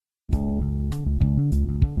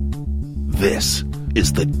This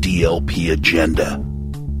is the DLP Agenda.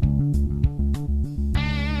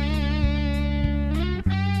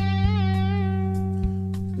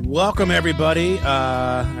 Welcome, everybody,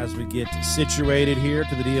 as we get situated here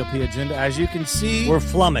to the DLP Agenda. As you can see, we're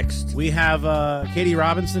flummoxed. We have Katie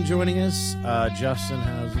Robinson joining us. Justin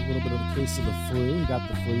has a little bit of a case of the flu. He got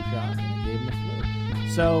the flu shot, and it gave him the flu.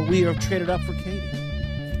 So we have traded up for Katie.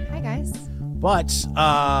 Hi, guys. But,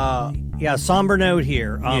 somber note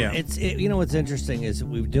here. You know what's interesting is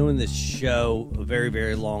we've been doing this show a very,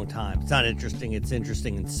 very long time. It's not interesting. It's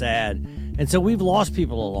interesting and sad. And so we've lost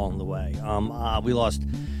people along the way. We lost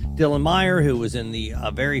Dylan Meyer, who was in the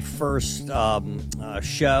very first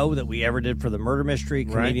show that we ever did for the murder mystery.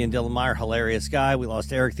 Comedian Dylan Meyer, hilarious guy. We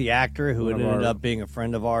lost Eric the actor, who ended up being a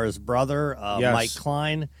friend of ours' brother, Mike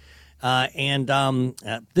Klein. And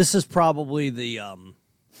this is probably the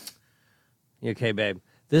okay, babe.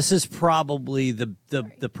 This is probably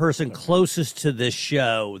the person closest to this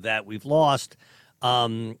show that we've lost.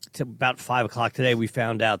 To about 5 o'clock today, we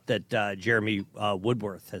found out that Jeremy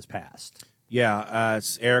Woodworth has passed. Yeah,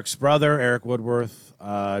 it's Eric's brother, Erik Woodworth.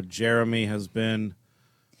 Jeremy has been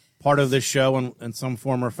part of this show in some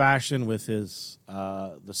form or fashion with his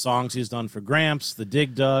the songs he's done for Gramps, the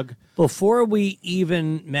Dig Dug. Before we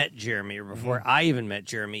even met Jeremy, or before I even met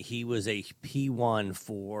Jeremy, he was a P1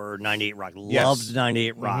 for 98 Rock. Loved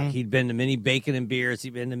 98 Rock. He'd been to many Bacon and Beers.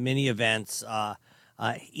 He'd been to many events.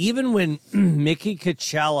 Even when Mickey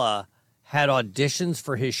Coachella had auditions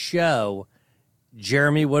for his show,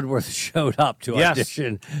 Jeremy Woodworth showed up to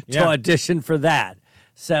audition for that.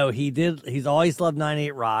 So he's always loved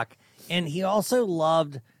 98 Rock, and he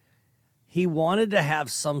also he wanted to have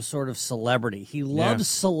some sort of celebrity. He loves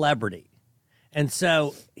celebrity. And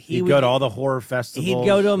so he'd go to all the horror festivals. He'd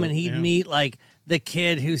go to them and he'd meet like the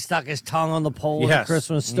kid who stuck his tongue on the pole at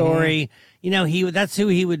Christmas Story. You know, that's who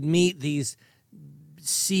he would meet, these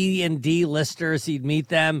C and D listers. He'd meet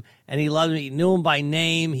them, and he loved them. He knew them by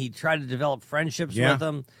name. He tried to develop friendships with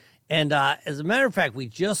them. And as a matter of fact, we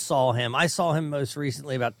just saw him. I saw him most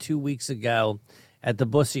recently about 2 weeks ago at the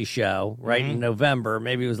Bussy Show, in November.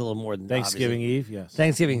 Maybe it was a little more than Thanksgiving Eve,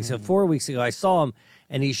 Thanksgiving. So 4 weeks ago, I saw him,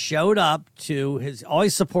 and he showed up to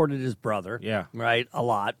always supported his brother, a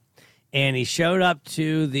lot. And he showed up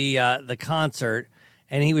to the concert,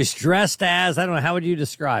 and he was dressed as, I don't know, how would you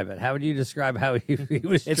describe it? How would you describe how he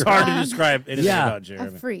was It's hard to describe anything about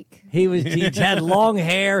Jeremy. A freak. He had long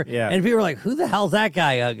hair, and people were like, who the hell's that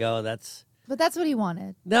guy? I go, But that's what he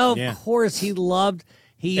wanted. No, of course, he loved...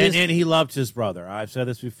 And he loved his brother. I've said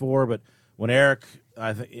this before, but when Eric,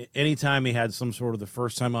 anytime he had some sort of the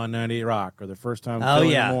first time on 98 Rock or the first time in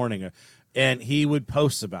the morning, and he would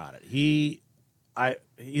post about it.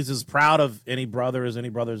 He's as proud of any brother as any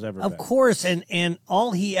brother's ever been. Of course, and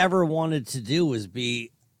all he ever wanted to do was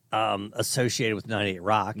be associated with 98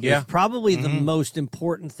 Rock. It was probably the most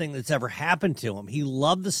important thing that's ever happened to him. He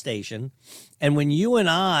loved the station, and when you and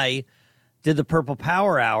I did the Purple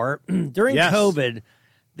Power Hour during COVID,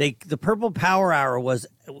 the Purple Power Hour was...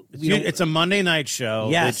 It's a Monday night show.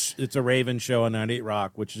 Yes. It's a Raven show on 98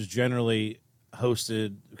 Rock, which is generally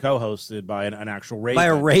co-hosted by an actual Raven. By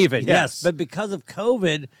a Raven, yes. But because of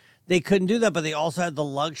COVID, they couldn't do that, but they also had the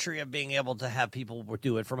luxury of being able to have people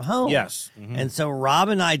do it from home. Yes. And so Rob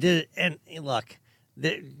and I did it, and look,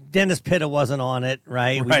 Dennis Pitta wasn't on it,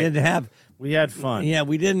 right? We had fun. Yeah,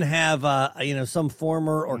 we didn't have some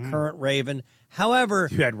former or current Raven. However,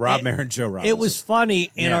 you had Rob Mayer and Joe Robbins. It was funny,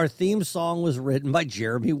 and our theme song was written by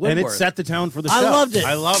Jeremy Woodworth. And it set the tone for the show. I loved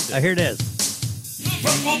it. Here it is. The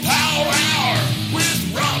Purple Power Hour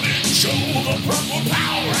with Rob and Joe. The Purple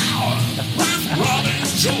Power Hour with Rob and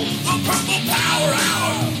Joe. The Purple Power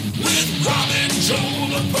Hour with Rob and Joe.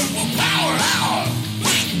 The Purple Power Hour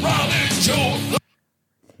with Rob and Joe.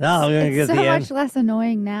 No, we're gonna it's get so the end. much less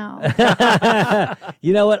annoying now.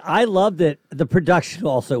 You know what? I loved it. The production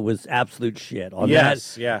also was absolute shit on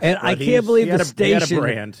that. Yes. And I can't believe the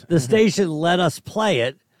station let us play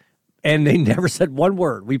it, and they never said one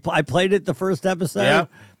word. I played it the first episode,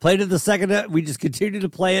 played it the second. We just continued to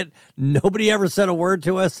play it. Nobody ever said a word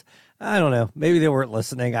to us. I don't know. Maybe they weren't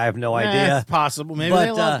listening. I have no idea. It's possible. Maybe they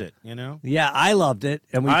loved it, Yeah, I loved it,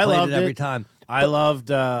 and we played it every time. I loved,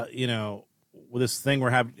 with this thing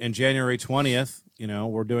we're having in January 20th,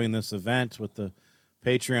 we're doing this event with the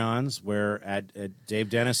Patreons where at Dave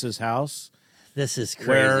Dennis's house. This is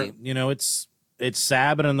crazy. Where, it's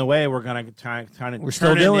Sabbath in the way we're going to kind of turn it into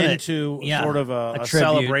sort of a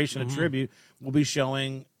celebration, a tribute. We'll be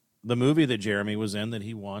showing the movie that Jeremy was in that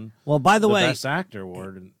he won. Well, by the way, Best Actor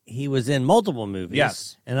award. He was in multiple movies.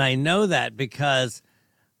 Yes. And I know that because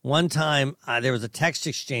one time there was a text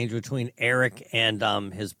exchange between Erik and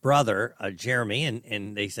his brother, Jeremy,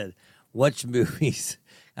 and they said, which movies,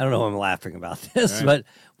 I don't know why I'm laughing about this, right. but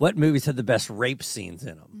what movies had the best rape scenes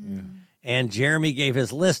in them? Yeah. And Jeremy gave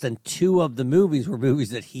his list, and 2 of the movies were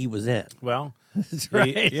movies that he was in. Well, That's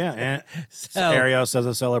right. And Ariel says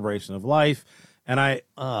a celebration of life. And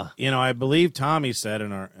I believe Tommy said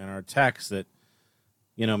in our text that,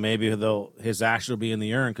 maybe his ash will be in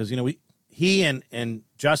the urn because, he and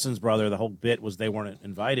Justin's brother, the whole bit was they weren't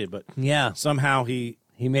invited, but somehow he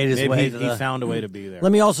made his way. He found a way to be there.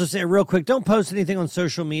 Let me also say real quick, don't post anything on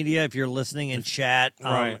social media if you're listening in chat.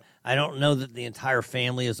 Right. I don't know that the entire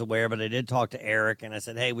family is aware, but I did talk to Erik, and I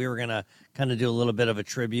said, hey, we were going to kind of do a little bit of a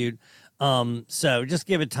tribute. So just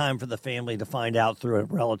give it time for the family to find out through a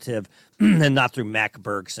relative and not through Mac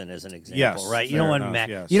Bergson as an example, yes, right? You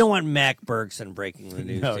don't want Mac Bergson breaking the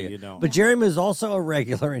news no, to you. You don't. But Jeremy is also a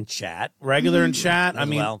regular in chat. I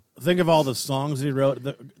mean, think of all the songs he wrote.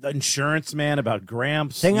 The Insurance Man about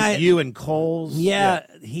Gramps, you and Coles. Yeah,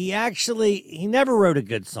 he never wrote a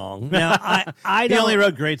good song. Now, I he only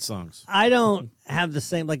wrote great songs. I don't have the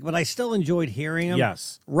same, but I still enjoyed hearing him.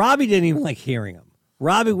 Yes. Robbie didn't even like hearing him.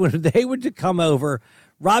 They would come over.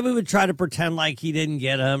 Robbie would try to pretend like he didn't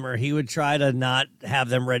get him, or he would try to not have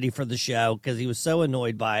them ready for the show because he was so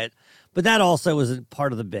annoyed by it. But that also was a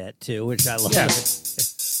part of the bit, too, which I love.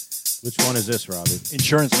 Yes. Which one is this, Robbie?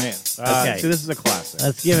 Insurance Man. Okay. See, this is a classic.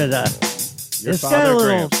 Let's give it a... Your it's father, got a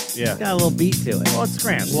little, Gramps. Yeah. It's got a little beat to it. Well, it's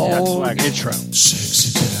Gramps. Long Yeah, intro.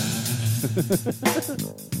 Sexy time.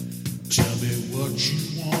 Tell me what you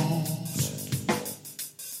want.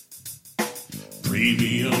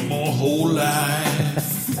 Premium or whole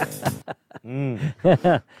life.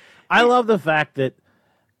 I love the fact that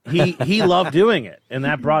he loved doing it, and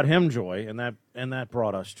that brought him joy, and that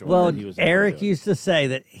brought us joy. Well, that he was able to Erik do it. used to say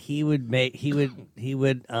that he would give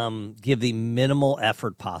the minimal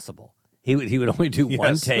effort possible. He would only do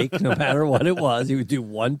one take, no matter what it was. He would do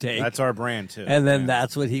one take. That's our brand too, and then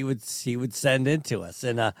that's what he would send into us.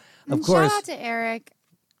 And of course, shout out to Erik.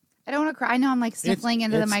 I don't want to cry. I know I'm like sniffling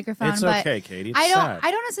into the microphone, it's but okay, Katie. It's I sad.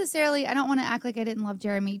 don't want to act like I didn't love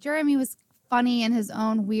Jeremy. Jeremy was funny in his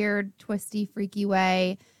own weird, twisty, freaky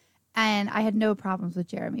way, and I had no problems with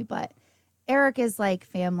Jeremy. But Erik is like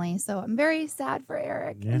family, so I'm very sad for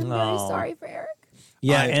Erik, and I'm very sorry for Erik.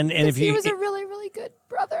 Yeah, and if he was a really, really good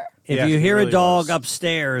brother. If you hear a dog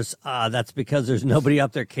upstairs, that's because there's nobody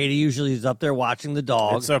up there. Katie usually is up there watching the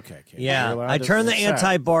dog. It's okay, Katie. Yeah, I turned the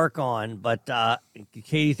anti-bark on, but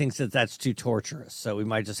Katie thinks that that's too torturous, so we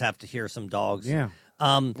might just have to hear some dogs. Yeah.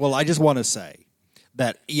 Well, I just want to say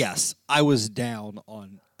that, yes, I was down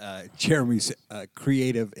on Jeremy's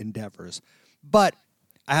creative endeavors, but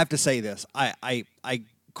I have to say this. I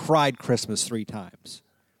cried Christmas 3 times.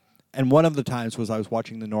 And one of the times was I was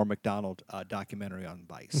watching the Norm Macdonald documentary on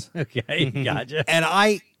Vice. Okay, gotcha.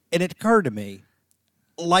 And it occurred to me,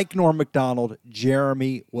 like Norm Macdonald,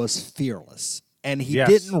 Jeremy was fearless. And he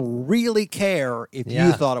didn't really care if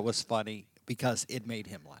you thought it was funny because it made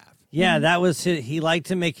him laugh. Yeah, that was he liked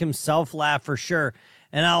to make himself laugh for sure.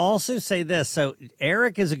 And I'll also say this. So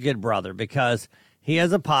Erik is a good brother because he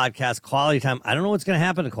has a podcast, Quality Time. I don't know what's going to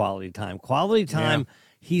happen to Quality Time. Quality Time... Yeah.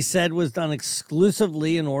 He said was done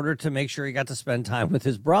exclusively in order to make sure he got to spend time with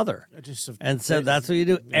his brother. And so that's what you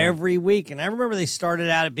do every week. And I remember they started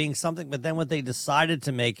out it being something, but then what they decided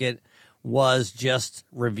to make it was just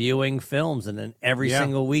reviewing films. And then every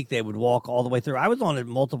single week they would walk all the way through. I was on it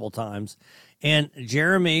multiple times. And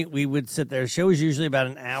Jeremy, we would sit there. The show was usually about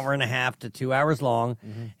an hour and a half to 2 hours long.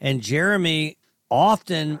 Mm-hmm. And Jeremy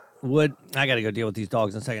often would, I got to go deal with these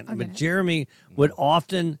dogs in a second, but Jeremy would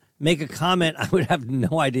often make a comment. I would have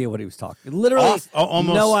no idea what he was talking. Literally,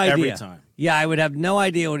 almost no idea. every time. Yeah, I would have no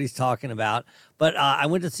idea what he's talking about. But I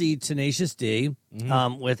went to see Tenacious D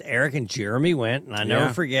with Erik, and Jeremy went, and I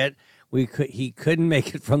never forget. He couldn't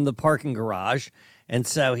make it from the parking garage, and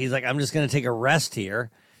so he's like, "I'm just going to take a rest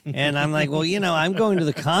here." And I'm like, well, I'm going to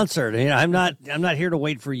the concert. I'm not here to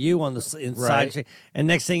wait for you on the inside. Right. And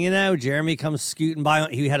next thing you know, Jeremy comes scooting by.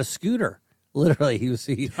 He had a scooter. Literally,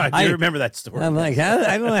 I remember that story. I'm like,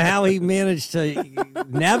 I don't know how he managed to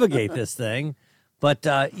navigate this thing, but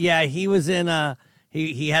he was in.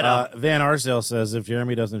 He had a. Van Arsdale says if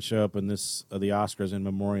Jeremy doesn't show up in this the Oscars in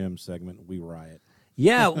memoriam segment, we riot.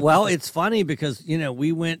 Yeah, well, it's funny because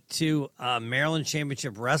we went to Maryland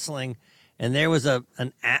Championship Wrestling. And there was a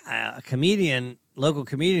comedian, local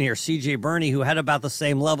comedian here, C.J. Burney, who had about the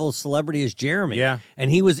same level of celebrity as Jeremy. Yeah. And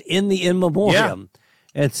he was in the in memoriam.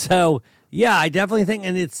 Yeah. And so, I definitely think,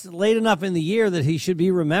 and it's late enough in the year that he should be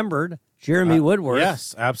remembered, Jeremy Woodworth.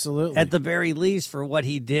 Yes, absolutely. At the very least for what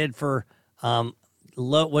he did for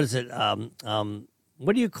what is it?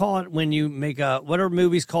 What do you call it when you make what are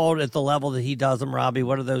movies called at the level that he does them, Robbie?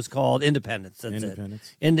 What are those called? Independence. That's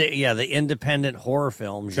Independence. it. The independent horror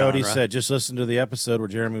film genre. Cody said, just listen to the episode where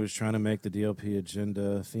Jeremy was trying to make the DLP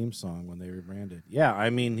Agenda theme song when they rebranded. Yeah, I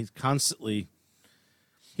mean, he's constantly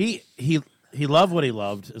he loved what he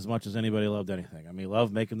loved as much as anybody loved anything. I mean, he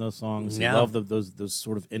loved making those songs. He loved those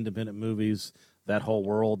sort of independent movies, that whole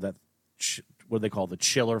world, that what do they call the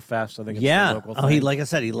Chiller Fest? I think it's the local thing. Like I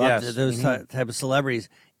said, he loved those type of celebrities.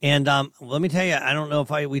 And let me tell you, I don't know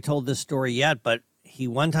if we told this story yet, but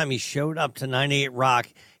one time he showed up to 98 Rock.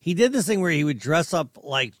 He did this thing where he would dress up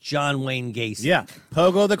like John Wayne Gacy. Yeah,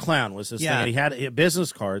 Pogo the Clown was his thing. And he had a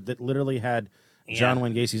business card that literally had John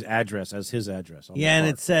Wayne Gacy's address as his address. On and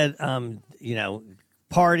it said,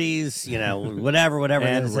 parties, whatever,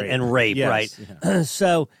 and rape, yes, right? Yeah.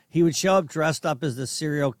 So he would show up dressed up as the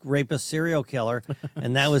serial killer,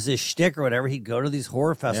 and that was his shtick or whatever. He'd go to these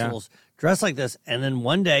horror festivals dressed like this, and then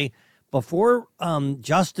one day, before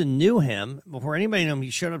Justin knew him, before anybody knew him, he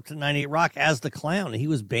showed up to 98 Rock as the clown. He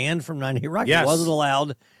was banned from 98 Rock. Yes. He wasn't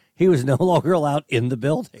allowed. He was no longer allowed in the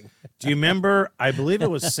building. Do you remember, I believe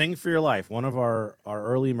it was Sing for Your Life, one of our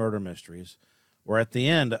early murder mysteries, where at the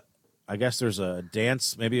end, I guess there's a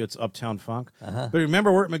dance, maybe it's Uptown Funk. But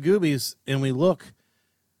remember, we're at Magooby's, and we look,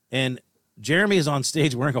 and Jeremy is on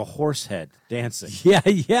stage wearing a horse head dancing. Yeah.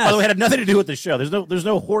 By the way, it had nothing to do with the show. There's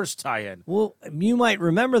no horse tie-in. Well, you might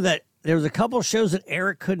remember that there was a couple of shows that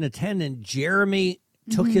Erik couldn't attend, and Jeremy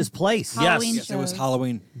took his place. Halloween Yes, it was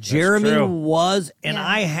Halloween. Jeremy was, and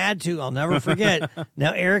I had to. I'll never forget.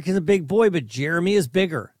 Now, Erik is a big boy, but Jeremy is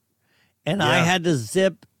bigger. And I had to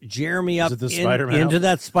zip Jeremy up into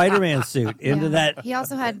that Spider-Man suit, into that. He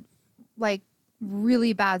also had, like,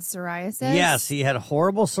 really bad psoriasis. Yes, he had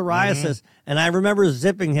horrible psoriasis. And I remember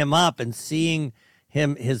zipping him up and seeing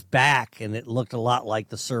his back, and it looked a lot like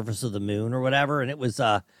the surface of the moon or whatever. And it was,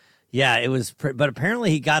 it was, but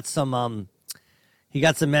apparently he got some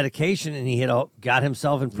medication, and he had got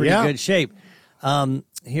himself in pretty good shape.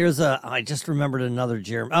 I just remembered another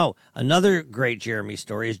Jeremy. Oh, another great Jeremy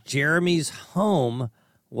story is Jeremy's home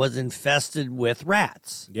was infested with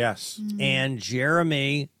rats. Yes. And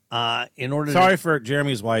Jeremy, Sorry for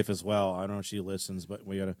Jeremy's wife as well. I don't know if she listens, but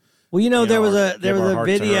we got to. Well, there was a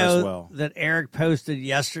video that Erik posted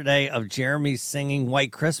yesterday of Jeremy singing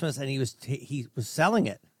White Christmas, and he was selling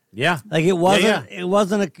it. Yeah, like it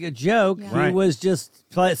wasn't a joke. Yeah. He was just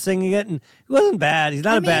singing it, and it wasn't bad. He's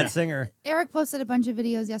not a bad singer. Erik posted a bunch of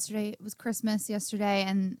videos yesterday. It was Christmas yesterday,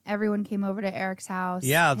 and everyone came over to Eric's house.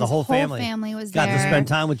 Yeah, the whole family was got there. to spend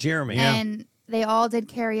time with Jeremy. And they all did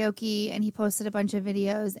karaoke, and he posted a bunch of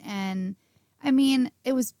videos. And I mean,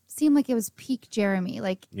 seemed like it was peak Jeremy.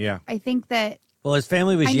 Like, I think that. Well, his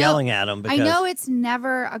family was yelling at him. Because I know it's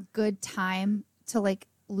never a good time to like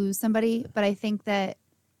lose somebody, but I think that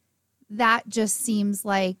just seems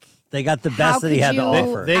like they got the best that he had to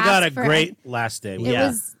offer. They got a great last day. It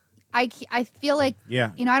was. I feel like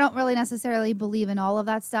I don't really necessarily believe in all of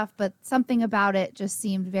that stuff, but something about it just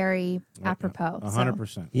seemed very apropos.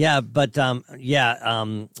 100%. Yeah, but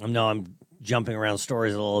I'm jumping around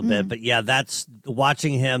stories a little bit, but that's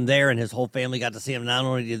watching him there, and his whole family got to see him. Not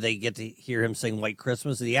only did they get to hear him sing White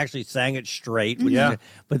Christmas, he actually sang it straight.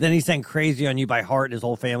 But then he sang Crazy on You by heart, and his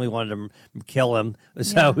whole family wanted to kill him.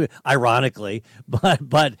 So ironically, but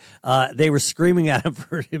they were screaming at him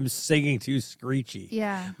for him singing too screechy.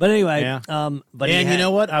 Yeah. But anyway, you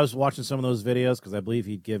know what? I was watching some of those videos because I believe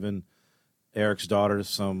he'd given Eric's daughter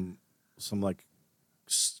some like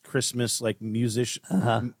Christmas like music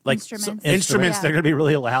like instruments that are gonna be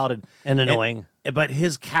really loud and annoying. But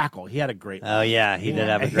his cackle, he had a great laugh. Oh yeah, he did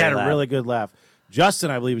have a great he had laugh. a really good laugh.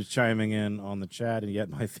 Justin, I believe, is chiming in on the chat, and yet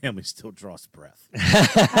my family still draws breath.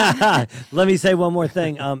 Let me say one more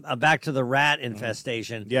thing. Back to the rat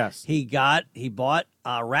infestation. Yes. He bought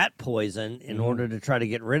rat poison in order to try to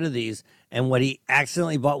get rid of these, and what he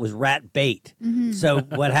accidentally bought was rat bait. So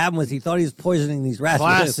what happened was he thought he was poisoning these rats.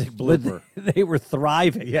 Classic blooper. They were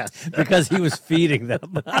thriving. Yes. Because he was feeding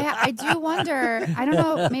them. I do wonder, I don't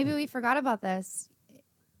know, maybe we forgot about this.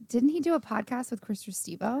 Didn't he do a podcast with Chris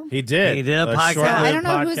Restivo? He did. He did a podcast. So I don't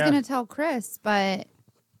know who's going to tell Chris, but...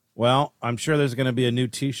 Well, I'm sure there's going to be a new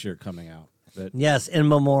T-shirt coming out. Yes, in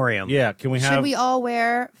memoriam. Yeah, can we have... Should we all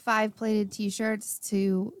wear 5-plated T-shirts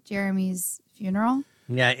to Jeremy's funeral?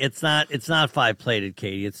 Yeah, it's not 5-plated,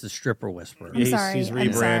 Katie. It's the Stripper Whisperer. I'm sorry. He's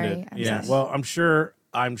rebranded. I'm sorry. Well,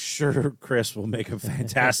 I'm sure Chris will make a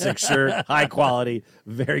fantastic shirt, high quality,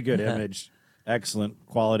 very good image. Excellent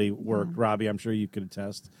quality work. Robbie, I'm sure you could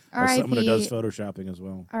attest. As someone who does photoshopping as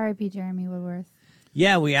well. R.I.P. Jeremy Woodworth.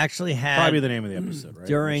 Yeah, we actually had Probably the name of the episode, right?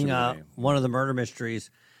 during That should be the name. one of the murder mysteries.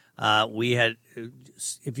 We had,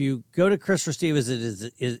 if you go to Chris Steve, is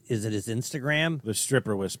it his Instagram? The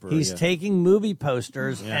Stripper Whisperer. He's yeah. taking movie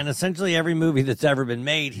posters, and essentially every movie that's ever been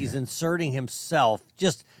made, he's inserting himself.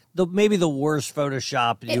 Just maybe the worst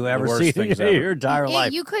Photoshop you ever worst see in things ever. your entire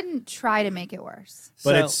life. You couldn't try to make it worse.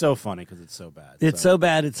 But it's so funny because it's so bad. It's so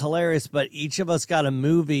bad, it's hilarious. But each of us got a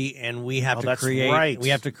movie, and we have to that's create. right. We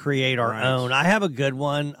have to create our Right. own. I have a good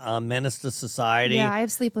one, Menace to Society. Yeah, I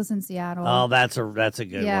have Sleepless in Seattle. Oh, that's a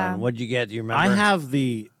good Yeah. one. What'd you get? Do you remember? I have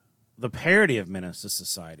the parody of Menace to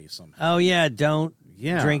Society somehow. Oh yeah, don't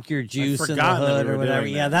drink your I'd juice in the forgotten that hood we or were whatever.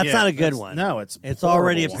 doing Yeah, that. that's not a good one. No, it's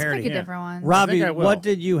already a horrible. parody. Pick a different one. Robbie, I will. what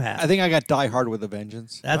did you have? I think I got Die Hard with a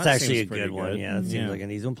Vengeance. That's That actually a seems pretty good one. good. Yeah, that seems Yeah. like an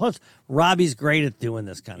easy one. Plus, Robbie's great at doing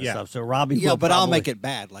this kind of Yeah. stuff. So Robbie, Yeah, will but I'll probably- make it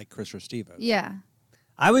bad like Chris Restivo. Yeah.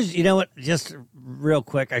 I was, you know what? Just real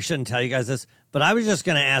quick, I shouldn't tell you guys this, but I was just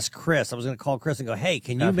going to ask Chris. I was going to call Chris and go, "Hey,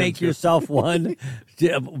 can you Have him make too. yourself one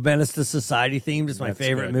Menace to Society themed? It's my That's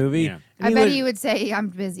favorite good. movie." Yeah. And I bet he would say, I'm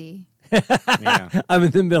busy. Yeah. I'm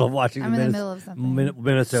in the middle of watching. I'm in the middle of something.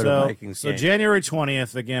 Minnesota Vikings. So game. January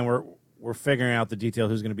 20th, again, we're figuring out the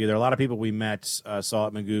details who's going to be there. A lot of people we met saw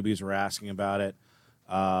at Magoobies were asking about it.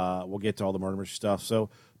 We'll get to all the murder mystery stuff.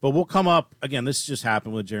 But we'll come up again. This just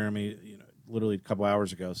happened with Jeremy, literally a couple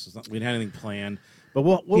hours ago. So we didn't have anything planned. But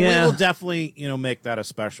we'll definitely make that a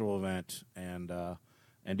special event and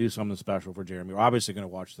do something special for Jeremy. We're obviously going to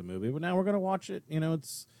watch the movie, but now we're going to watch it.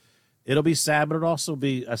 It'll be sad, but it'll also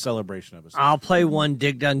be a celebration of us. I'll play one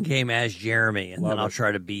Dig Dug game as Jeremy, and Love then I'll it.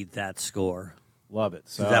 try to beat that score. Love it.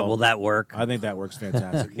 So Will that work? I think that works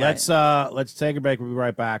fantastic. Okay. Let's take a break. We'll be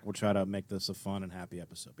right back. We'll try to make this a fun and happy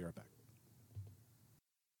episode. Be right back.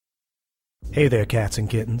 Hey there, cats and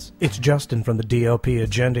kittens. It's Justin from the DLP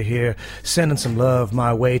Agenda here, sending some love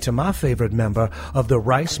my way to my favorite member of the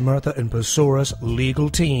Rice, Murtha, and Pesaurus legal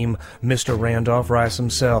team, Mr. Randolph Rice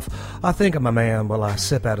himself. I think of my man while I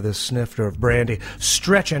sip out of this snifter of brandy,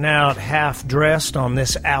 stretching out half-dressed on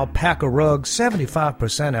this alpaca rug,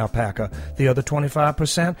 75% alpaca. The other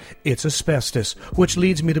 25%, it's asbestos, which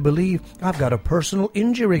leads me to believe I've got a personal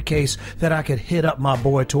injury case that I could hit up my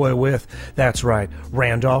boy toy with. That's right,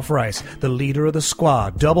 Randolph Rice, the leader of the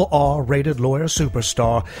squad, double R-rated lawyer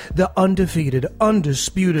superstar, the undefeated,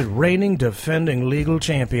 undisputed, reigning, defending legal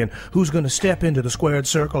champion who's going to step into the squared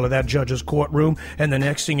circle of that judge's courtroom, and the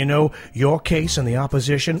next thing you know, your case and the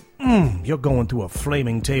opposition, you're going through a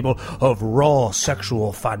flaming table of raw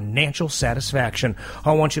sexual financial satisfaction.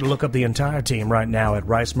 I want you to look up the entire team right now at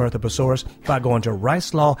Rice Murtha Pesaurus by going to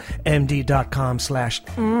ricelawmd.com/.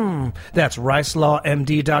 That's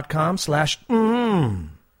ricelawmd.com/.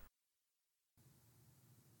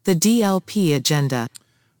 The DLP Agenda.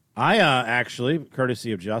 I actually,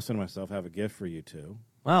 courtesy of Justin and myself, have a gift for you two.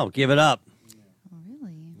 Wow, give it up. Oh,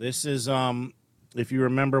 really? This is, if you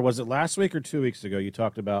remember, was it last week or 2 weeks ago? You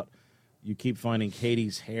talked about you keep finding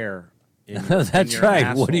Katie's hair. In That's your right.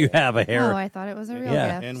 asshole. What do you have, a hair? Oh, I thought it was a real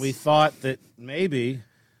Yeah. gift. And we thought that maybe.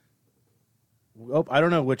 Oh, I don't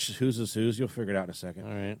know whose is whose. You'll figure it out in a second.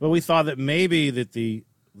 All right. But we thought that maybe that the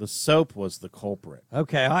soap was the culprit.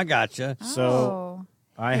 Okay, I gotcha. So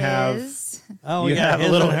I have. His. Oh, You yeah, have his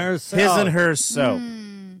a little and hers. his and hers soap.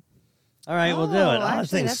 All right, we'll do it. Oh, That actually,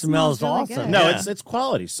 thing that smells smells really awesome. good. No, Yeah. it's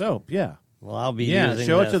quality soap. Yeah, Well, I'll be yeah. using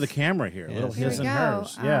Show it this. to the camera here. Yes. Little Here his we and go.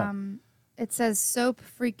 hers. Yeah, It says soap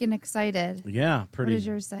freaking excited. yeah. Pretty. What does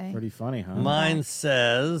yours say? Pretty funny, huh? Mine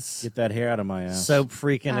says Get that hair out of my ass. soap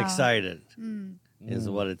freaking Oh. excited is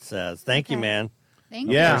what it says. Thank you, Okay. man. Thank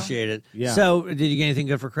Yeah. you. Appreciate it. Yeah. So, did you get anything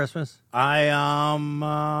good for Christmas? I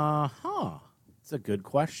It's a good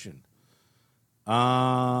question.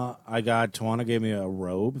 I got Tawana gave me a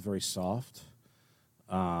robe, very soft.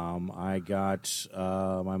 I got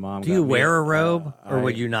my mom. Do you wear a robe, or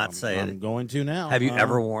would you not say I'm it? going to now. Have you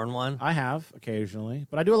ever worn one? I have occasionally,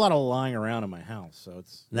 but I do a lot of lying around in my house, so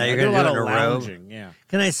it's Now I you're do gonna a lot do it of in a robe? lounging. Yeah,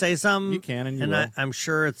 Can I say something? You can, and you will. I'm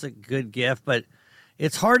sure it's a good gift, but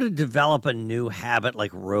it's hard to develop a new habit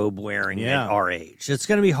like robe wearing Yeah. at our age. It's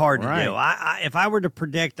going to be hard to Right. do. If I were to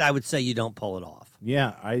predict, I would say you don't pull it off.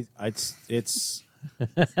 yeah. It's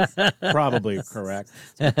probably correct.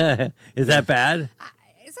 Is that bad?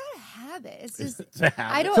 It's not a habit. It's just It's a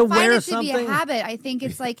habit. I don't To find wear it to be something? a habit. I think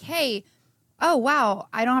it's like, hey, oh wow,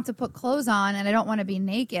 I don't have to put clothes on, and I don't want to be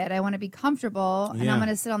naked. I want to be comfortable, and Yeah. I'm going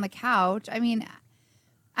to sit on the couch. I mean,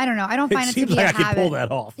 I don't know. I don't find it to seems be like a I could habit. pull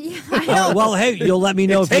that off. Yeah, I know. Well, hey, you'll let me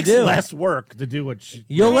know It if you takes do. less work to do what you.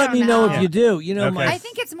 You'll I let don't me know know. if you do. You know, Okay. my I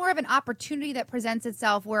think it's more of an opportunity that presents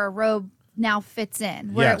itself where a robe now fits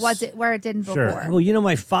in where it didn't Sure. before. Well,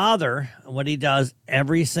 my father, what he does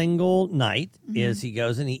every single night is he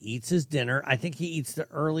goes and he eats his dinner. I think he eats the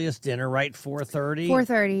earliest dinner, right? 4:30.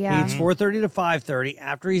 4:30, yeah. He eats 4:30 to 5:30.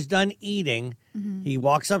 After he's done eating, he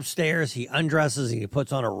walks upstairs, he undresses, and he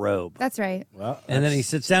puts on a robe. That's right. Well, And then he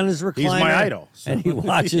sits down in his recliner. He's my idol. And he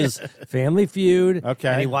watches Family Feud. Okay.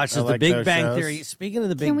 And he watches I The like Big those Bang shows. Theory. Speaking of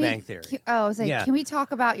The Big Bang Theory. Can we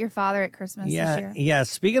talk about your father at Christmas this year? Yeah.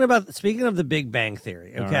 Speaking of The Big Bang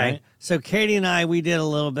Theory, okay. right. So Katie and I, we did a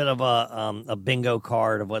little bit of a bingo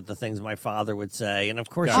card of what the things my father would say, and of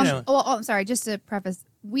course, I'm sorry. Just to preface,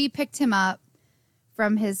 we picked him up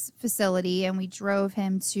from his facility and we drove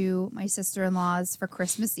him to my sister-in-law's for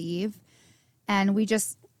Christmas Eve, and we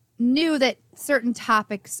just knew that certain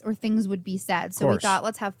topics or things would be said, so we thought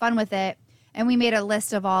let's have fun with it, and we made a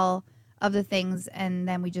list of all of the things, and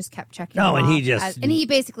then we just kept checking. and he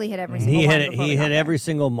basically hit every single one. He hit every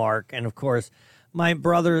single mark, and of course, my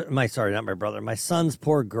son's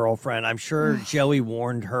poor girlfriend. I'm sure Joey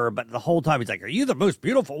warned her, but the whole time he's like, "Are you the most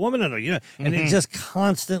beautiful woman?" And it's just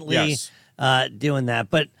constantly doing that.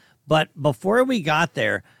 But before we got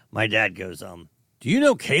there, my dad goes, "Do you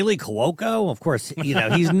know Kaylee Cuoco?" Of course,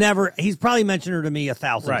 he's probably mentioned her to me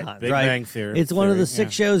 1,000 times. Big right? Bang Theory. It's one of the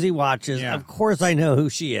 6 shows he watches. Yeah. Of course, I know who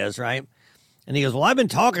she is, right? And he goes, "Well, I've been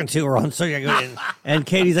talking to her on social." And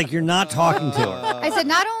Katie's like, "You're not talking to her." I said,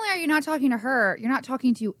 "Not only are you not talking to her, you're not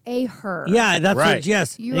talking to a her. Yeah, that's Right. what.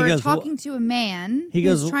 Yes, You are talking to a man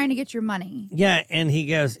who's trying to get your money." Yeah, and he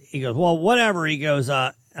goes, "Well, whatever." He goes,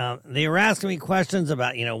 they were asking me questions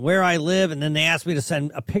about, where I live, and then they asked me to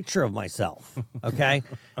send a picture of myself. Okay,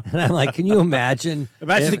 and I'm like, "Can you imagine?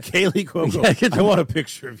 Imagine Kaylee Cuoco. I want a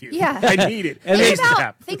picture of you. Yeah. I need it.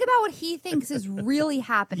 Think about what he thinks is really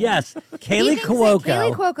happening. Yes, Kaylee He thinks that Cuoco.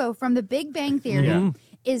 Kaylee Cuoco from The Big Bang Theory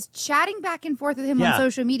is chatting back and forth with him on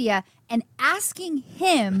social media and asking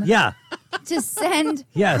him to send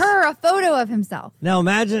her a photo of himself. Now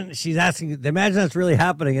imagine she's asking. Imagine that's really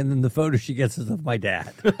happening, and then the photo she gets is of my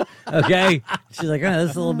dad. Okay, she's like, "Oh,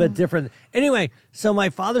 this is a little bit different." Anyway, so my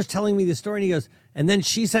father's telling me the story, and he goes, and then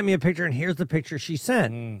she sent me a picture, and here's the picture she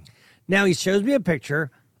sent. Now he shows me a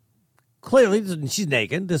picture. Clearly, she's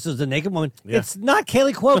naked. This is a naked woman. Yeah. It's not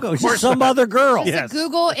Kaylee Cuoco. It's just some other girl. It's a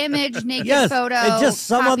Google image naked photo. It's just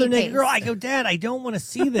some other naked paste. girl. I go, "Dad, I don't want to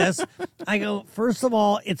see this." I go, "First of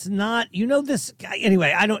all, it's not, this guy."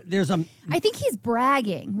 Anyway, I think he's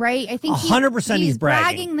bragging, right? I think 100% he's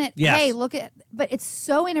bragging that, hey, look at, but it's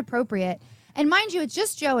so inappropriate. And mind you, it's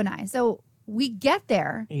just Joe and I. So we get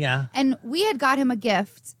there. Yeah. And we had got him a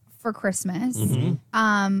gift for Christmas.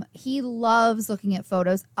 He loves looking at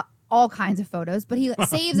photos. All kinds of photos, but he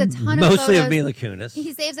saves a ton of mostly photos. of Mila Kunis.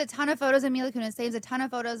 He saves a ton of photos of Mila Kunis, saves a ton of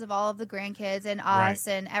photos of all of the grandkids and us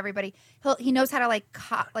and everybody. He knows how to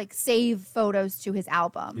save photos to his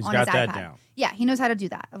album He's on got his that iPad. down. Yeah, he knows how to do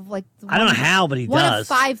that. I don't know how, but he one does.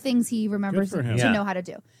 One of 5 things he remembers to know how to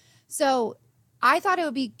do. So I thought it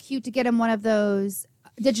would be cute to get him one of those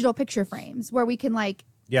digital picture frames where we can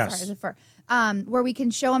where we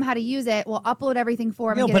can show him how to use it. We'll upload everything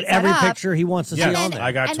for him. And get it set every up. picture he wants to see on there.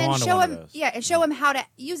 I got and then show show one him, of those. and show him how to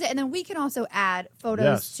use it, and then we can also add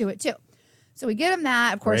photos to it too. So we get him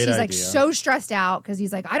that. Of course, Great he's idea. so stressed out because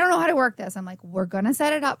he's like, "I don't know how to work this." I'm like, "We're gonna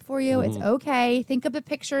set it up for you. It's okay. Think of the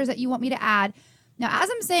pictures that you want me to add." Now, as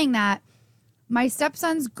I'm saying that, my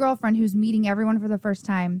stepson's girlfriend, who's meeting everyone for the first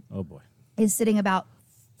time, is sitting about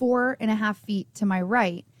 4.5 feet to my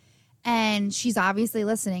right, and she's obviously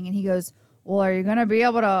listening. And he goes, "Well, are you going to be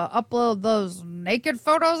able to upload those naked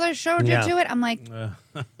photos I showed you to it?" I'm like,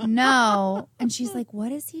 "No." And she's like,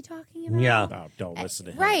 "What is he talking about?" Yeah. Oh, don't listen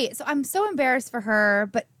to him. Right. So I'm so embarrassed for her,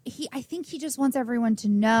 but I think he just wants everyone to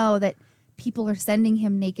know that people are sending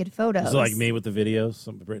him naked photos. Is it like me with the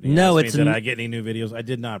videos? Brittany No, asked me, did I get any new videos? I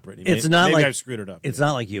did not, Brittany. It's not maybe like I've screwed it up. It's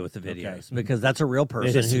not like you with the videos because that's a real It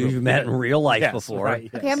person is who real. you've met in real life before. Right,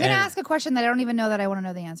 yes. Okay, I'm going to ask a question that I don't even know that I want to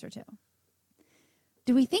know the answer to.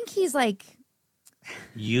 Do we think he's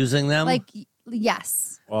using them?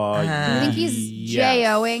 Yes. Do Do you think he's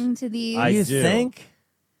J-O-ing to these? You think?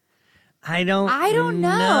 I don't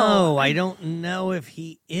know. I don't know if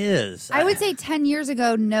he is. I would say 10 years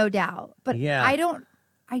ago, no doubt. But Yeah. I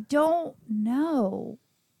don't know.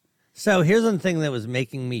 So here's the thing that was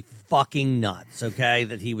making me fucking nuts, okay,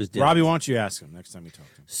 that he was doing. Robbie, why don't you ask him next time you talk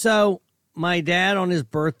to him? So my dad on his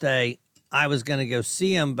birthday, I was going to go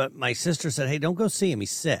see him, but my sister said, "Hey, don't go see him.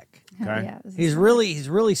 He's sick." Okay. Yeah, this is He's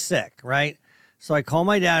really sick, right? So I called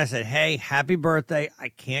my dad. I said, "Hey, happy birthday. I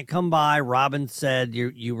can't come by. Robin said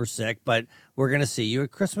you were sick, but we're going to see you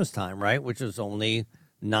at Christmas time, right?" Which was only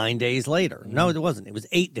 9 days later. No, it wasn't. It was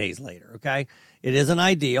 8 days later, okay? It isn't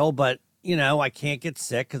ideal, but I can't get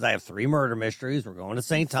sick because I have 3 murder mysteries. We're going to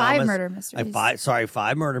St. Thomas. 5 murder mysteries.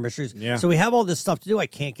 5 murder mysteries. Yeah. So we have all this stuff to do. I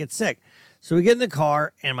can't get sick. So we get in the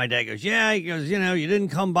car, and my dad goes, yeah. He goes, you didn't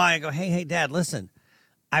come by. I go, hey, Dad, listen.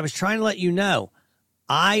 I was trying to let you know.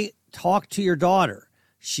 I talked to your daughter.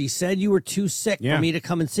 She said you were too sick for me to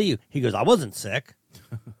come and see you. He goes, I wasn't sick.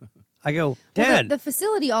 I go, Dad. Well, the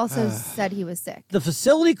facility also said he was sick. The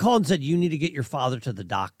facility called and said, you need to get your father to the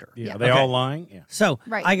doctor. Yeah. Are they all lying? Yeah. So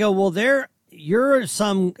I go, well, you're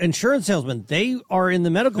some insurance salesman. They are in the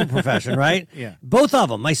medical profession, right? Yeah. Both of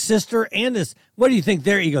them, my sister and this. What do you think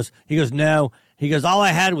there? He goes, no. He goes, all I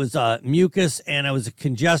had was mucus, and I was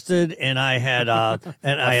congested, and I had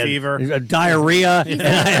fever, diarrhea, and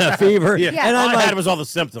I had a fever. Yeah. And all I had was all the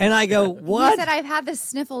symptoms. And I go, what? He said, I've had the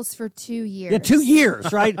sniffles for 2 years. Yeah, 2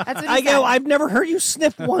 years, right? That's what he I go, said. I've never heard you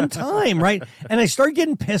sniff one time, right? And I started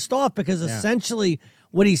getting pissed off because essentially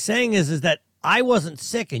what he's saying is that I wasn't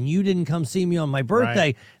sick and you didn't come see me on my birthday.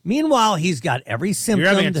 Right. Meanwhile, he's got every symptom.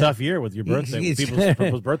 You're having a tough year with your birthday, with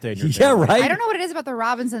people's birthday. In your family. Right. I don't know what it is about the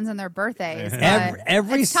Robinsons and their birthdays.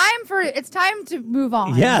 It's time to move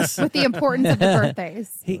on. Yes. With the importance of the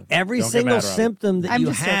birthdays. Every single symptom that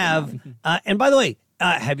you have. And by the way,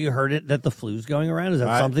 have you heard it that the flu's going around? Is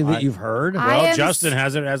that something that you've heard? Well, Justin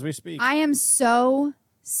has it as we speak. I am so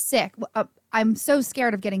sick. I'm so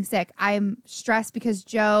scared of getting sick. I'm stressed because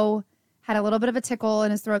Joe had a little bit of a tickle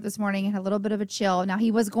in his throat this morning and had a little bit of a chill. Now,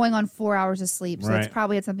 he was going on 4 hours of sleep, so it's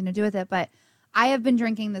probably had something to do with it. But I have been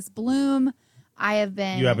drinking this Bloom.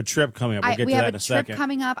 You have a trip coming up. We'll get to that in a second. We have a trip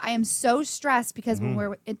coming up. I am so stressed because when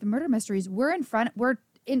we're at the murder mysteries, we're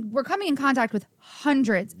coming in contact with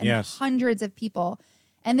hundreds and hundreds of people.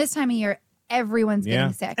 And this time of year, everyone's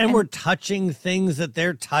getting sick. And we're touching things that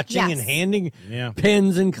they're touching and handing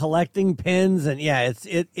pins and collecting pins. And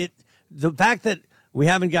the fact that we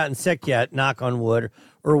haven't gotten sick yet, knock on wood,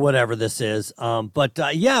 or whatever this is. But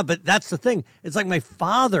that's the thing. It's like my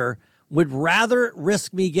father would rather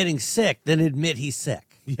risk me getting sick than admit he's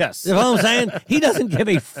sick. Yes. You know what I'm saying? He doesn't give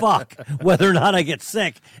a fuck whether or not I get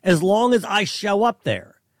sick as long as I show up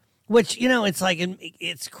there. Which, it's like,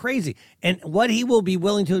 it's crazy. And what he will be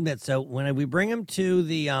willing to admit. So when we bring him to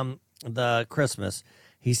the Christmas,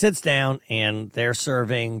 he sits down and they're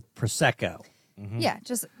serving Prosecco. Mm-hmm. Yeah,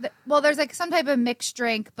 there's like some type of mixed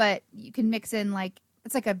drink, but you can mix in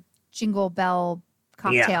it's like a Jingle Bell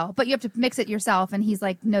cocktail, but you have to mix it yourself. And he's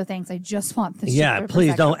like, no thanks, I just want this. Yeah,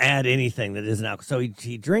 please don't add anything that isn't alcohol. So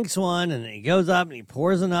he drinks one and he goes up and he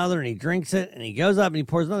pours another and he drinks it and he goes up and he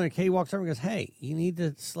pours another. And Katie walks over and goes, hey, you need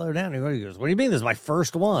to slow down. And he goes, what do you mean? This is my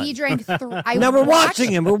first one. He drank now we're watching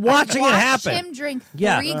him. We're watching it happen. Him drink 3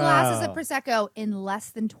 glasses of Prosecco in less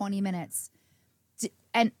than 20 minutes.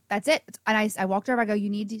 And that's it. And I walked over. I go, you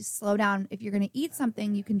need to slow down. If you're going to eat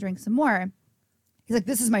something, you can drink some more. He's like,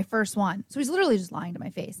 this is my first one. So he's literally just lying to my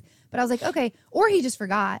face. But I was like, okay. Or he just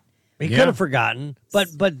forgot. He could have forgotten.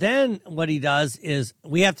 But then what he does is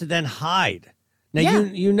we have to then hide. Now,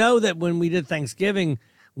 you know that when we did Thanksgiving,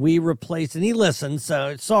 we replaced, and he listened.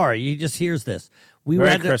 So sorry, he just hears this. We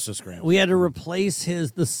had to replace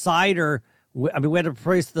the cider. We had to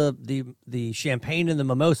replace the champagne and the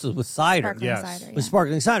mimosas with cider. With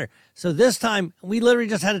sparkling cider. So this time, we literally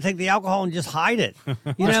just had to take the alcohol and just hide it.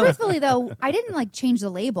 Truthfully, though, I didn't change the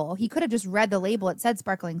label. He could have just read the label. It said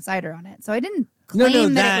sparkling cider on it. So I didn't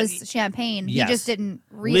claim that it was champagne. Yes. He just didn't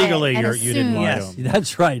read legally, it. Legally, you didn't lie to him.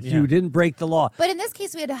 That's right. Yeah. You didn't break the law. But in this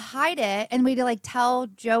case, we had to hide it, and we had to tell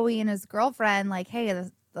Joey and his girlfriend, hey,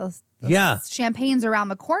 those champagne's around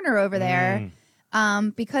the corner over there,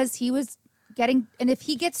 because he was getting, and if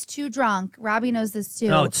he gets too drunk, Robbie knows this too.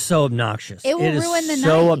 Oh, it's so obnoxious. It will ruin the night.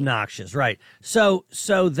 So obnoxious, right? So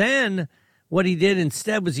then what he did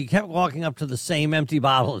instead was he kept walking up to the same empty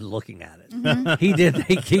bottle and looking at it. Mm-hmm. He did.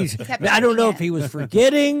 I don't know if he was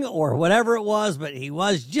forgetting or whatever it was, but he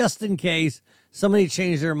was, just in case somebody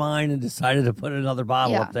changed their mind and decided to put another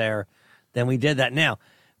bottle up there. Then we did that. Now,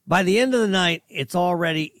 by the end of the night, it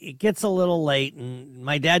gets a little late, and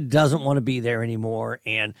my dad doesn't want to be there anymore.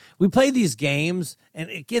 And we play these games, and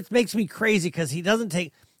makes me crazy because he doesn't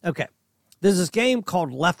take. Okay, there's this game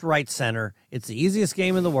called Left, Right, Center. It's the easiest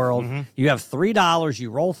game in the world. Mm-hmm. You have $3. You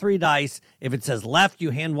roll 3 dice. If it says left, you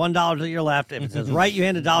hand $1 to your left. If it says right, you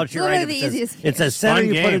hand $1 to your right. If it says center,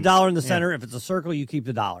 you put $1 in the center. If it's a circle, you keep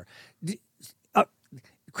the $1.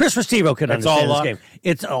 Chris Restivo could understand this game.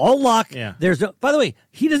 It's all luck. Yeah. By the way,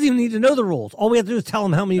 he doesn't even need to know the rules. All we have to do is tell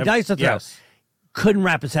him how many dice to throw. Yes. Couldn't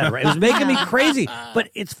wrap his head around. It was making me crazy. But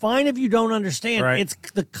it's fine if you don't understand. Right. It's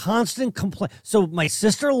the constant complaint. So my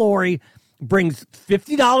sister Lori brings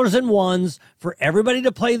 $50 in ones for everybody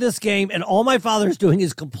to play this game, and all my father's doing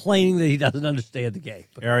is complaining that he doesn't understand the game.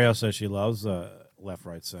 Ariel says she loves left,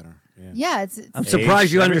 right, center. Yeah, it's I'm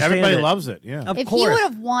surprised you understand Everybody it. loves it, yeah. Of if course. he would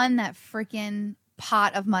have won that freaking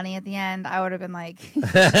pot of money at the end, I would have been like,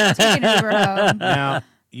 taking Uber home. Now,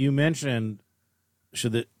 you mentioned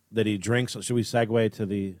that he drinks. Should we segue to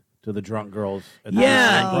the drunk girls?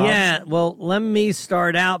 Yeah. Well, let me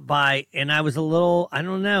start out by, and I was a little, I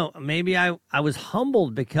don't know, maybe I was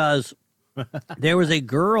humbled because there was a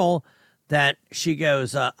girl that she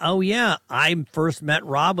goes, oh, yeah, I first met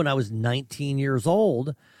Rob when I was 19 years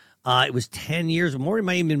old. It was 10 years, more. It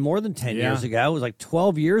might have been more than 10 years ago. It was like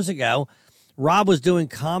 12 years ago. Rob was doing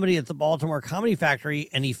comedy at the Baltimore Comedy Factory,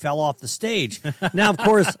 and he fell off the stage. Now, of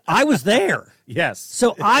course, I was there. Yes.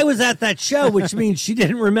 So I was at that show, which means she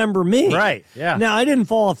didn't remember me. Right, yeah. Now, I didn't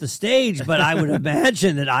fall off the stage, but I would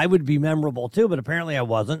imagine that I would be memorable too, but apparently I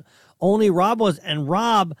wasn't. Only Rob was. And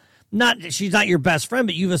Rob, she's not your best friend,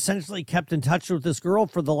 but you've essentially kept in touch with this girl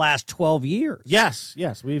for the last 12 years. Yes.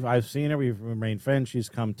 I've seen her. We've remained friends. She's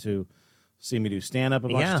come to see me do stand-up a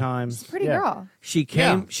bunch of times. She's a pretty girl. She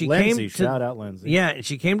came. She Lindsay, came. Shout out Lindsay. Yeah,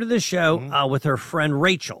 she came to the show with her friend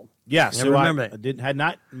Rachel. Yes, I remember that. Had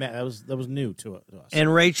not met. That was new to us.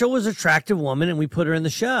 And Rachel was an attractive woman, and we put her in the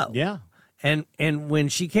show. Yeah. And when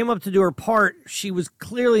she came up to do her part, she was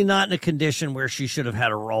clearly not in a condition where she should have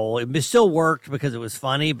had a role. It still worked because it was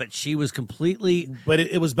funny, but she was completely. But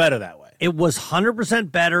it was better that way. It was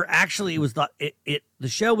 100% better. Actually, it was the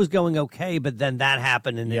show was going okay, but then that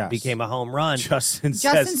happened and it became a home run. Justin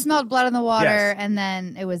smelled blood in the water, and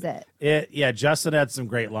then it was it. Justin had some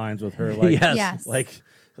great lines with her. Like, yes. Like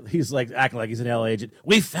he's like acting like he's an LA agent.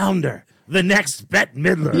 We found her. The next Bette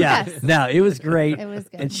Midler. Yeah, Yes. no, it was great. It was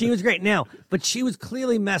good. And she was great. Now, but she was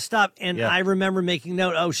clearly messed up. And I remember making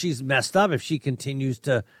note, she's messed up if she continues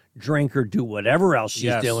to drink or do whatever else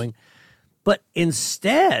she's doing. But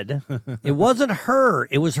instead, it wasn't her.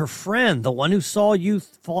 It was her friend, the one who saw you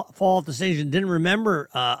fall off the stage and didn't remember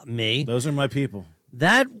me. Those are my people.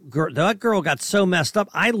 That girl got so messed up.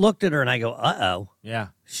 I looked at her and I go, uh-oh. Yeah.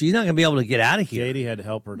 She's not going to be able to get out of here. Katie had to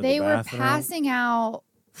help her to They the were bathroom. passing out.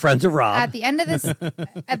 Friends of Rob. At the end of this,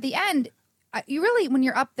 at the end, you really, when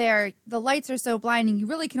you're up there, the lights are so blinding, you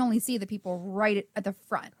really can only see the people right at the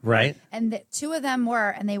front. Right. And the two of them were,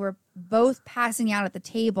 and they were both passing out at the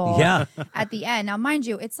table. Yeah. At the end. Now, mind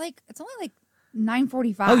you, it's only like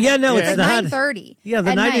 9:45. Oh, yeah, no, it's it's like not. 9:30. Yeah,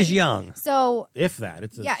 the at night is young. So If that.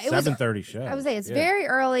 It's a Yeah, it was- 7:30 show. I would say it's very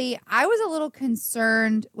early. I was a little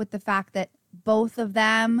concerned with the fact that both of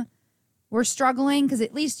them were struggling because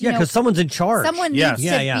at least, you know, because someone's in charge. someone Yes.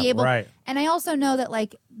 needs to Yeah, be able. right. And I also know that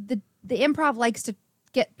like the improv likes to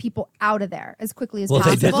get people out of there as quickly as Well,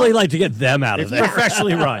 possible. they definitely like to get them out of It's there.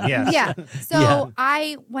 professionally run, yes. Yeah. So Yeah.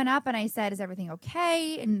 I went up and I said, "Is everything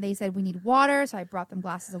okay?" And they said, "We need water." So I brought them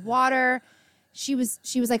glasses of water. She was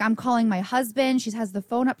like, "I'm calling my husband." She has the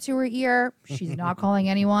phone up to her ear. She's not calling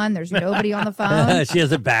anyone. There's nobody on the phone. She has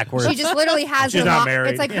it backwards. She just literally has She's her not lock. married.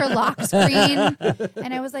 It's like her lock screen.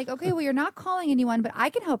 And I was like, "Okay, well, you're not calling anyone, but I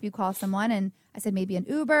can help you call someone." And I said, "Maybe an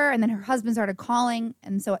Uber." And then her husband started calling,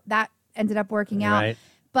 and so that ended up working out. Right.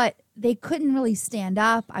 But they couldn't really stand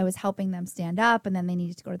up. I was helping them stand up, and then they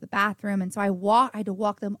needed to go to the bathroom. And so I had to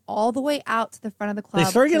walk them all the way out to the front of the club. They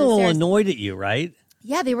started to getting a the little stairs. annoyed at you, right?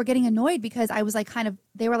 Yeah, they were getting annoyed because I was like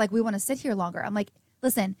they were like, "We want to sit here longer." I'm like,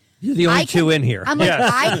 "Listen, You're the only I two in here. I'm like,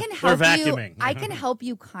 Yes. I can help They're you. vacuuming. I can help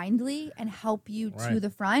you kindly and help you to Right. the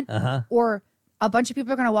front, Uh-huh. or a bunch of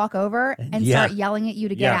people are going to walk over and Yeah. start yelling at you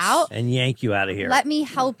to get Yes. out. And yank you out of here. Let me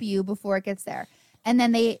help you before it gets there." And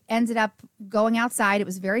then they ended up going outside. It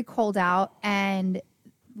was very cold out, and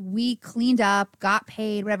we cleaned up, got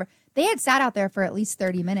paid, whatever. They had sat out there for at least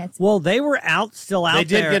 30 minutes. Well, they were still out They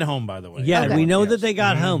did there. get home, by the way. Yeah, Okay. we know Yes. that they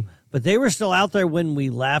got home, but they were still out there when we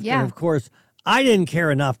left. Yeah. And of course, I didn't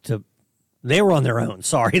care enough to. They were on their own.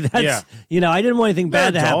 Sorry, that's I didn't want anything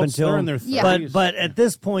bad They're to happen adults. to They're them. in their Yeah. 30s. But at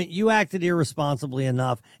this point, you acted irresponsibly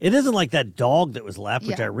enough. It isn't like that dog that was left,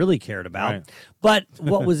 which Yeah. I really cared about. Right. But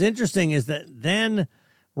what was interesting is that then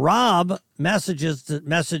Rob messages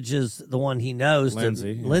the one he knows,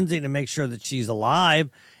 Lindsay, to yeah. Lindsay, to make sure that she's alive.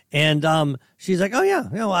 And she's like, "Oh yeah,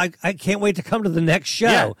 I can't wait to come to the next show."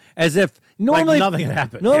 Yeah. As if normally nothing had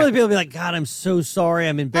happened. Normally Yeah. people be like, "God, I'm so sorry.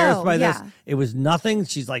 I'm embarrassed Oh, by this." yeah. It was nothing.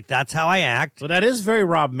 She's like, "That's how I act." So that is very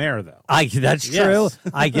Rob Mayer, though. That's Yes. true.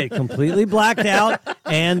 I get completely blacked out,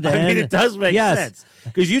 and then I mean, it does make yes. sense.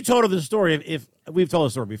 Because you told her the story. If we've told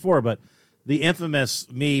the story before, but the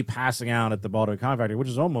infamous me passing out at the Baltimore Comedy Factory, which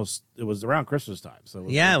is it was around Christmas time. So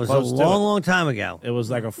it was a long time ago. It was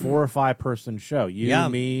like a 4 or 5 person show. You,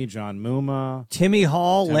 me, John Muma, Timmy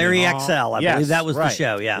Hall, Larry Hall. XL. I believe that was the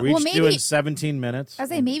show. Yeah. We each doing 17 minutes. I was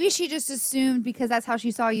saying maybe she just assumed because that's how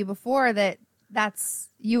she saw you before that's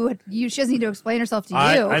you. She doesn't need to explain herself to you.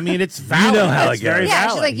 I mean, it's valid. You know how it's it goes. very yeah,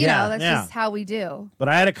 valid. she's like, that's just how we do. But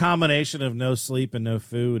I had a combination of no sleep and no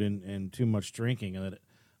food and too much drinking, and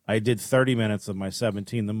I did 30 minutes of my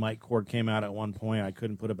 17. The mic cord came out at one point. I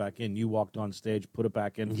couldn't put it back in. You walked on stage, put it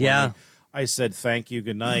back in for me. I said thank you,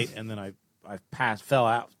 good night, and then I fell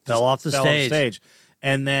off the stage.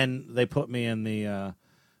 And then they put me in the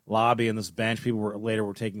lobby in this bench. People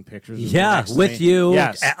were taking pictures. With you,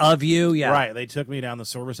 of you, right. They took me down the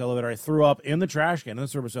service elevator. I threw up in the trash can in the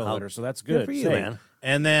service elevator, so that's good. Good for you, man.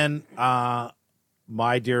 And then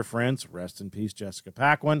my dear friends, rest in peace, Jessica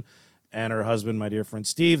Paquin, and her husband, my dear friend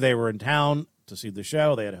Steve, they were in town to see the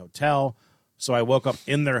show. They had a hotel. So I woke up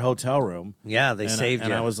in their hotel room. Yeah, they saved you.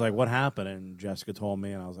 And I was like, what happened? And Jessica told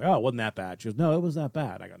me, and I was like, oh, it wasn't that bad. She goes, no, it was that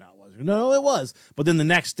bad. I go, no, it wasn't. No, it was. But then the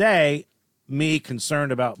next day, me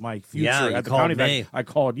concerned about my future at the county bank, I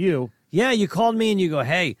called you. Yeah, you called me and you go,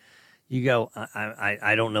 hey,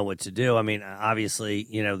 I don't know what to do. I mean, obviously,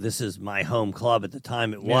 this is my home club at the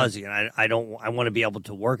time it was. I want to be able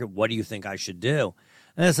to work it. What do you think I should do?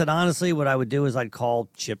 And I said, honestly, what I would do is I'd call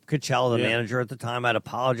Chip Coachella, the manager at the time. I'd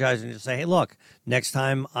apologize and just say, hey, look, next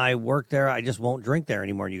time I work there, I just won't drink there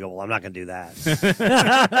anymore. And you go, well, I'm not going to do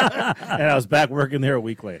that. And I was back working there a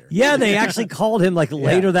week later. Yeah, they actually called him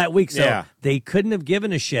later that week. So they couldn't have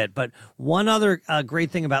given a shit. But one other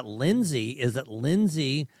great thing about Lindsay is that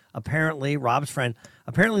Lindsay, apparently, Rob's friend,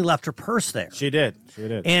 left her purse there. She did.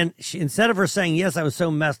 And instead of her saying, yes, I was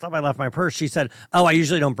so messed up, I left my purse, she said, oh, I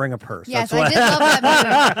usually don't bring a purse. Yes, I did love that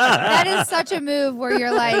move. That is such a move where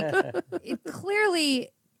you're like, clearly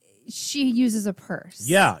she uses a purse.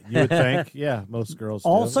 Yeah, you would think. Yeah, most girls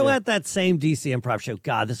also do. at that same DC Improv show.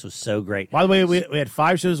 God, this was so great. By the way, we had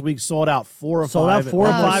 5 shows. We sold out 4 or 5. Sold out 4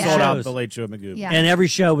 or 5 Sold out shows. the Late Show at Magoo. Yeah. And every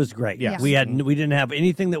show was great. Yes. We didn't have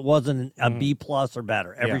anything that wasn't a B+ or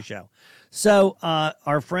better. Every show. So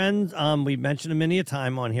our friends, we mentioned them many a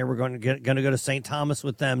time on here. We're going to go to St. Thomas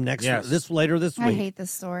with them later this week. I hate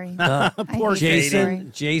this story. Poor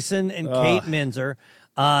Jason and Kate Minzer.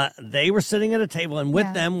 They were sitting at a table, and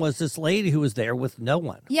with them was this lady who was there with no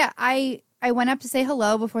one. Yeah, I went up to say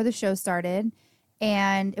hello before the show started,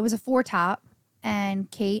 and it was a 4-top, and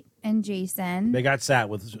Kate and Jason They got sat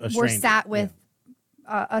with a stranger. were sat with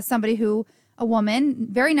somebody who. A woman,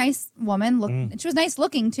 very nice woman. She was nice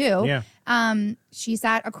looking too. Yeah. She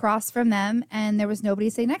sat across from them, and there was nobody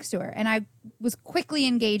to sit next to her. And I was quickly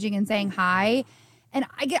engaging and saying hi, and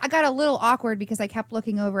I got a little awkward because I kept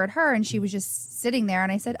looking over at her, and she was just sitting there.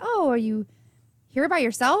 And I said, "Oh, are you here by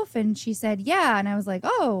yourself?" And she said, "Yeah." And I was like,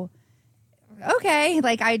 "Oh, okay."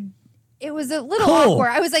 It was a little awkward.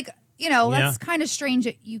 I was like, that's kind of strange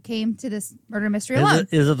that you came to this murder mystery alone.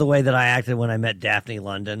 Is it the way that I acted when I met Daphne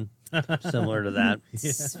London? Similar to that.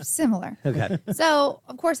 Similar. Okay. So,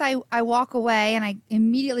 of course, I walk away and I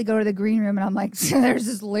immediately go to the green room and I'm like, there's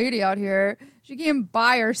this lady out here. She came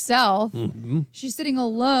by herself. Mm-hmm. She's sitting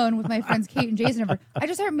alone with my friends Kate and Jason. I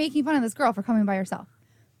just started making fun of this girl for coming by herself,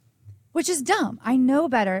 which is dumb. I know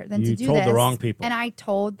better than to do this. You told the wrong people. And I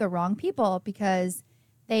told the wrong people because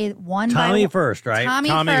they won Tommy first, right? Tommy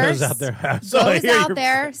first. Goes out there. Goes out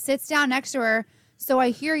there, sits down next to her. So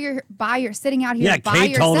I hear you're sitting out here by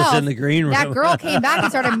Kate yourself. told us in the green room. That girl came back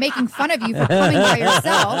and started making fun of you for coming by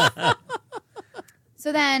yourself.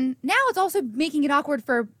 So then now it's also making it awkward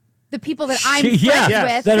for the people that I'm friends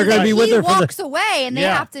with. That are going to be with her. He walks away and they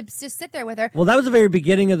have to just sit there with her. Well, that was the very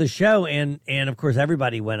beginning of the show, and of course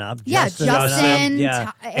everybody went up. Justin,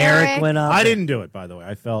 Eric went up. I didn't do it, by the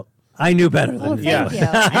way. I knew better than to. Thank you.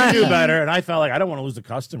 I knew better, and I felt like I don't want to lose the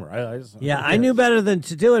customer. I knew better than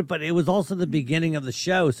to do it, but it was also the beginning of the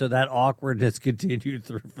show, so that awkwardness continued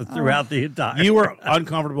throughout the entire. You were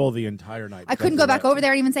uncomfortable the entire night. I couldn't go back over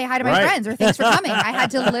there and even say hi to my friends or thanks for coming. I had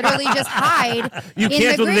to literally just hide. You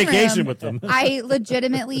canceled the vacation with them. I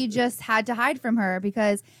legitimately just had to hide from her and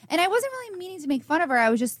I wasn't really meaning to make fun of her. I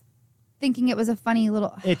was just thinking it was a funny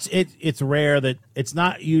little. It's rare that it's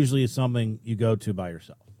not usually something you go to by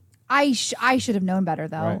yourself. I should have known better,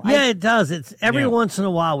 though. Right. It does. It's every once in a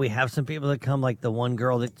while we have some people that come, like the one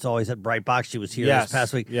girl that's always at Bright Box. She was here this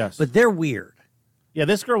past week. Yes. But they're weird. Yeah,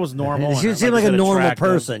 this girl was normal. She seemed like a normal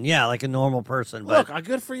person. Yeah, like a normal person. But look,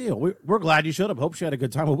 good for you. We're glad you showed up. Hope she had a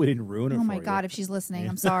good time, but we didn't ruin it for you. Oh, my God, if she's listening,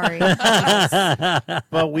 I'm sorry.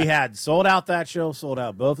 But we had sold out that show, sold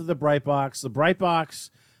out both of the Bright Box. The Bright Box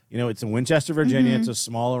it's in Winchester, Virginia. It's a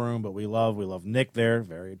smaller room, but we love Nick there.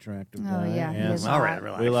 Very attractive guy. yeah, he is All right, hot.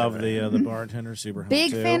 relax. We love the bartender, super hot,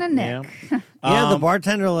 Big too. fan of Nick. Yeah. The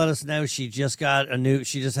bartender let us know she just had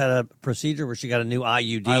a procedure where she got a new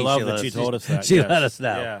IUD. I love that she told us that. She yes. let us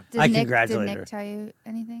know. Yeah. Did I Nick, congratulate did her. Nick tell you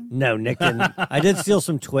anything? No, Nick didn't. I did steal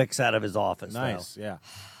some Twix out of his office. Nice, though. yeah.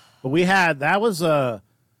 But that was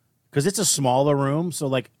because it's a smaller room, so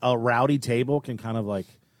like a rowdy table can kind of like.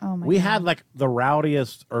 Oh my we God. had like the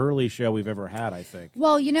rowdiest early show we've ever had, I think.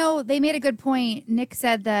 Well, they made a good point. Nick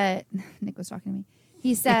said that Nick was talking to me.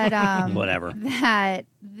 He said Whatever. that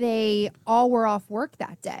they all were off work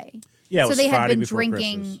that day. Yeah, it so was they had Friday been before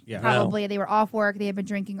drinking. Christmas. Yeah. Probably they were off work. They had been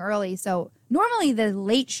drinking early. So normally the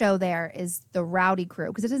late show there is the rowdy crew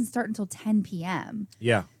because it doesn't start until 10 p.m.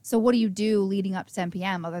 Yeah. So what do you do leading up to 10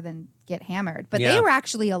 p.m. other than get hammered? But Yeah. they were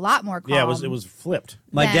actually a lot more calm. Yeah, it was flipped.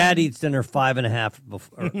 My Then- dad eats dinner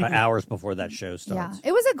 5.5 hours before that show Yeah, starts.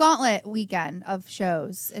 it was a gauntlet weekend of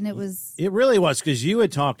shows, and it was. It really was because you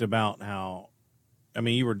had talked about how,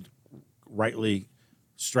 you were rightly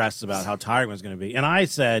stressed about how tiring it was going to be, and I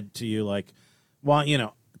said to you like, well,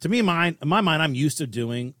 to me, in my mind, I'm used to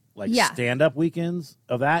doing like stand-up weekends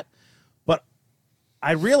of that, but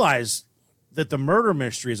I realized that the murder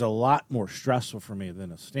mystery is a lot more stressful for me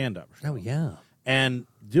than a stand-up show. Oh, yeah. And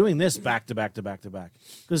doing this back to back to back to back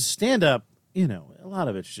because stand-up. A lot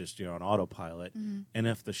of it's just, on autopilot. Mm-hmm. And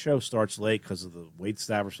if the show starts late because of the wait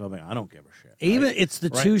staff or something, I don't give a shit. Even right? it's the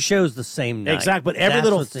Right. two shows the same night. Exactly. But every That's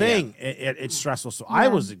little what's- thing, it's stressful. So I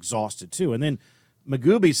was exhausted too. And then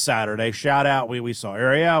Magooby's Saturday, shout out. We saw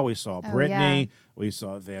Ariel, we saw Brittany, we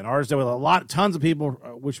saw Van Arsdale. With tons of people.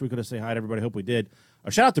 Wish we could have said hi to everybody. Hope we did.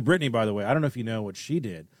 Shout out to Brittany, by the way. I don't know if you know what she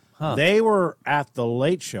did. Huh. They were at the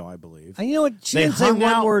Late Show, I believe. And you know what? She They didn't say hung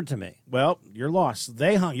one out- word to me. Well, you're lost.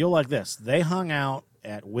 You'll like this. They hung out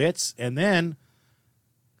at Wits, and then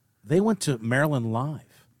they went to Maryland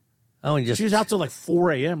Live. Oh, and just She was out till like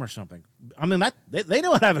 4 a.m. or something. They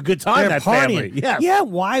know how to have a good time. they're That partying. family, yes. Yeah.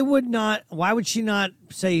 Why would she not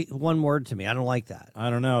say one word to me? I don't like that.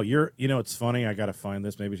 I don't know. It's funny. I got to find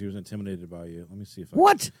this. Maybe she was intimidated by you. Let me see if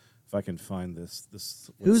I can find this.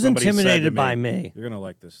 What Who's somebody said to intimidated by me? You're gonna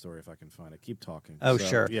like this story if I can find it. Keep talking. Oh, So,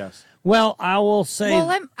 sure. Yes. Well, I will say. Well,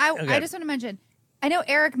 I Okay. just want to mention. I know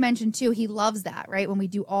Erik mentioned too. He loves that, right? When we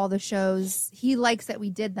do all the shows, he likes that we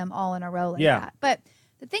did them all in a row like that. But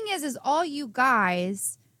the thing is all you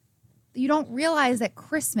guys, you don't realize that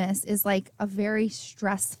Christmas is like a very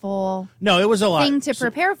stressful No, it was a lot. thing to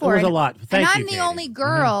prepare for. It was a And- lot. and Thank I'm you, the Katie. only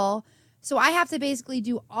girl, so I have to basically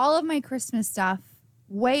do all of my Christmas stuff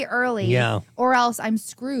way early, Yeah. or else I'm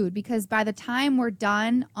screwed because by the time we're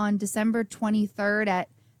done on December 23rd at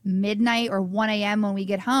midnight or 1 a.m. when we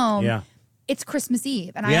get home, Yeah. it's Christmas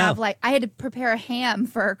Eve. And Yeah. I had to prepare a ham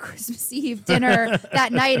for Christmas Eve dinner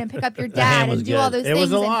that night and pick up your ham dad was and do all good. those It things.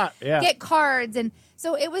 was a and lot, yeah. Get cards. And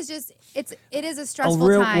so it was just, it is a Oh, stressful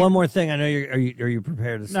time. one more thing. I know you're. Are you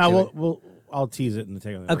prepared to? No, do it? I'll tease it and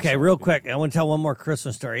take it. Okay, real quick. I want to tell one more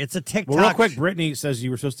Christmas story. It's a TikTok. Well, real quick, Brittany says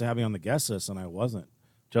you were supposed to have me on the guest list, and I wasn't.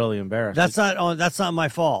 Totally embarrassed. That's not my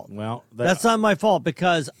fault. Well, that's not my fault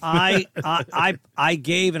because I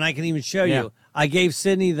gave, and I can even show Yeah. you. I gave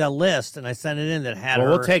Sydney the list, and I sent it in that had Well,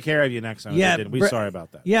 her. we'll take care of you next time. Yeah, We're sorry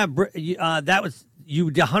about that. Yeah, that was you.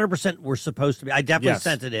 100% were supposed to be. I definitely Yes.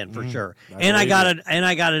 sent it in for sure, That's and what I we got did. it. And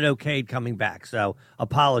I got it okayed coming back. So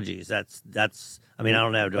apologies. That's. I mean, I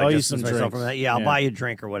don't know. Do I'll I eat distance some myself drinks. from that? Yeah, I'll Yeah. buy you a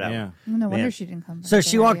drink or whatever. Yeah. No wonder Man. she didn't come. So back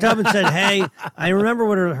she there, walked yeah. up and said, "Hey, I remember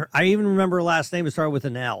what I even remember her last name. It started with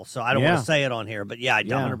an L, so I don't want Yeah. to say it on here. But yeah, I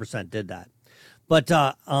Yeah. 100% did that. But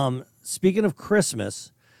speaking of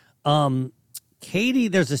Christmas, Katie,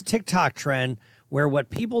 there's this TikTok trend where what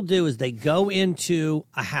people do is they go into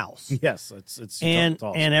a house Yes, it's and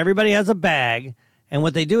awesome. and everybody has a bag, and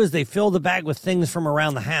what they do is they fill the bag with things from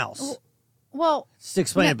around the house. Well, Just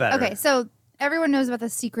explain yeah, it better. Okay, so everyone knows about the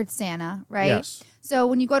Secret Santa, right? Yes. So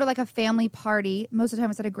when you go to like a family party, most of the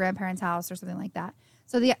time it's at a grandparent's house or something like that.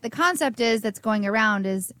 So the concept is that's going around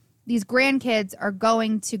is these grandkids are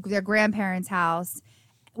going to their grandparents' house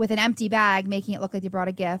with an empty bag, making it look like they brought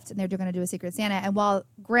a gift, and they're going to do a Secret Santa. And while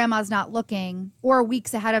grandma's not looking, or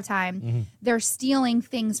weeks ahead of time, they're stealing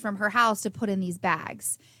things from her house to put in these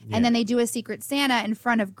bags. And then they do a Secret Santa in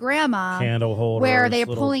front of grandma, Candle holders, where they're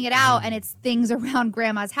little- pulling it out, and it's things around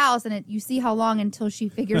grandma's house. And you see how long until she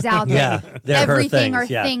figures out Yeah, that they're her everything things, are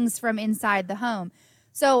yeah. things from inside the home.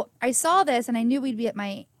 So I saw this, and I knew we'd be at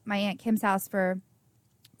my Aunt Kim's house for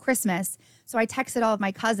Christmas. So I texted all of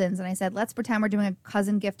my cousins and I said, let's pretend we're doing a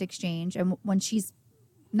cousin gift exchange. And when she's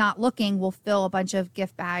not looking, we'll fill a bunch of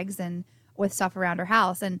gift bags and with stuff around her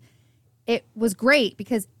house. And it was great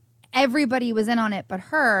because everybody was in on it but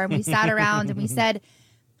her. And we sat around and we said,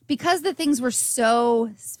 because the things were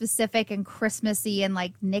so specific and Christmassy and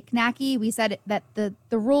like knick-knacky, we said that the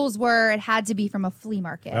rules were it had to be from a flea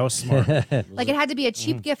market. That was smart. Like it had to be a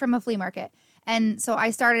cheap gift from a flea market. And so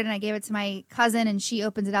I started and I gave it to my cousin and she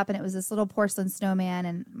opened it up and it was this little porcelain snowman.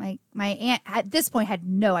 And my aunt at this point had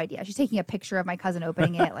no idea. She's taking a picture of my cousin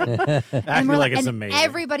opening it. And we're like it's amazing.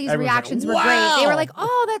 Everybody's reactions were great. They were like,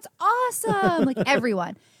 oh, that's awesome. Like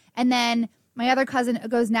everyone. And then my other cousin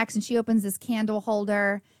goes next and she opens this candle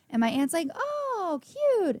holder. And my aunt's like, oh,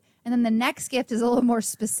 cute. And then the next gift is a little more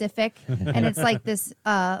specific. And it's like this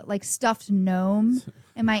like stuffed gnome.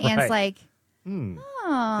 And my aunt's like, oh.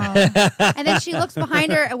 And then she looks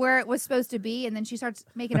behind her at where it was supposed to be. And then she starts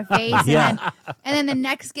making a face. And then the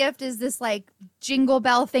next gift is this like jingle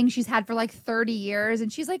bell thing she's had for like 30 years.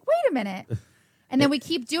 And she's like, wait a minute. And then we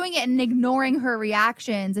keep doing it and ignoring her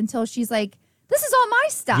reactions until she's like, this is all my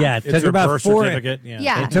stuff. Yeah, it took her about four.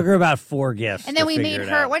 Yeah. It took her about 4 gifts. And then we made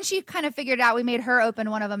her, when she kind of figured it out, we made her open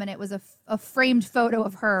one of them, and it was a framed photo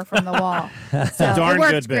of her from the wall. So Darn it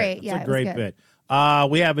worked good bit. great. It's Yeah, a great bit.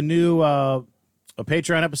 We have a new a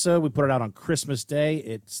Patreon episode. We put it out on Christmas Day.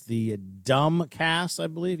 It's the Dumb Cast, I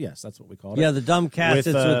believe. Yes, that's what we called it. Yeah, the Dumb Cast.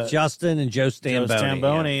 It's with Justin and Joe Stamboni.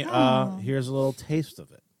 Joe Stamboni. Here's a little taste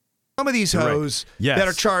of it. Some of these hoes that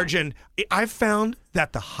are charging, I've found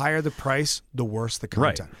that the higher the price, the worse the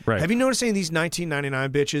content. Right. Have you noticed any of these $19.99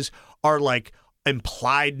 bitches are like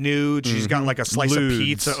implied nude? She's got like a slice of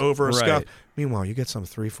pizza over her stuff. Meanwhile, you get some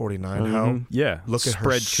 $3.49 hoe. Yeah. Look at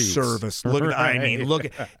her cheeks. service. Look at I mean, look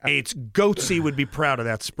at it's Goatsy would be proud of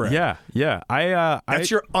that spread. Yeah. That's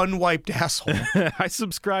your unwiped asshole. I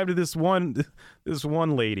subscribe to this one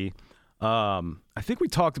lady. I think we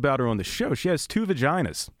talked about her on the show. She has 2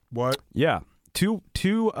 vaginas. What? Yeah, two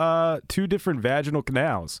different vaginal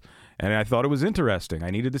canals, and I thought it was interesting. I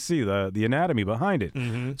needed to see the anatomy behind it,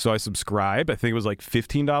 so I subscribed. I think it was like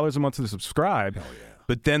 $15 a month to subscribe. Hell yeah!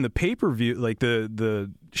 But then the pay-per-view, like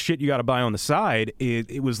the shit you got to buy on the side,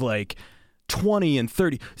 it was like 20 and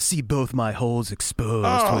 30. See both my holes exposed,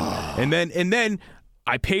 and then.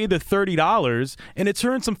 I paid the $30, and it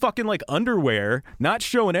turned some fucking like underwear, not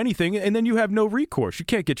showing anything, and then you have no recourse. You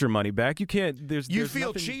can't get your money back. You can't. You feel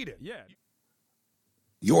nothing, cheated. Yeah.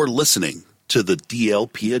 You're listening to the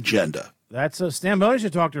DLP Agenda. That's Stamboni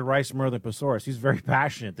should talk to Rice Murtha Pesaurus. He's very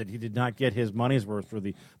passionate that he did not get his money's worth for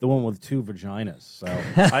the one with 2 vaginas. So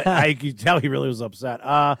I could tell he really was upset.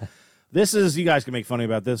 This is, you guys can make fun of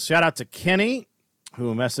me about this. Shout out to Kenny,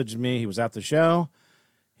 who messaged me. He was at the show.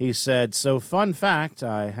 He said, so fun fact,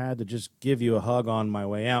 I had to just give you a hug on my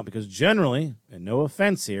way out because generally, and no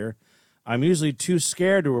offense here, I'm usually too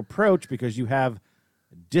scared to approach because you have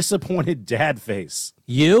disappointed dad face.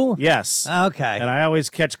 You? Yes. Okay. And I always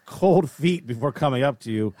catch cold feet before coming up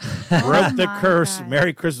to you. Broke the curse. God.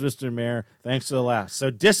 Merry Christmas, Mr. Mayor. Thanks for the laugh. So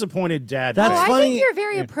disappointed dad That's face. I funny. think you're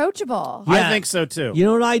very approachable. Yeah. I think so, too. You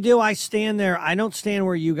know what I do? I stand there. I don't stand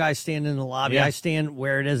where you guys stand in the lobby. Yeah. I stand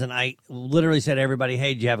where it is, and I literally say to everybody,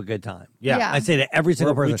 hey, did you have a good time? Yeah. I say to every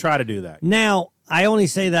single person. We try to do that. Now, I only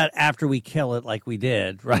say that after we kill it like we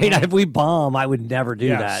did, right? If we bomb, I would never do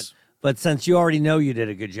that. But since you already know you did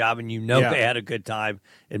a good job and you know they had a good time,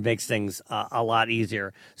 it makes things a lot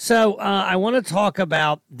easier. So I want to talk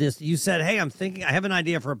about this. You said, hey, I have an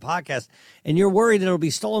idea for a podcast, and you're worried that it'll be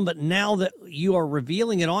stolen. But now that you are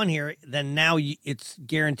revealing it on here, then now it's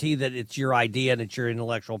guaranteed that it's your idea and it's your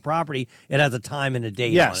intellectual property. It has a time and a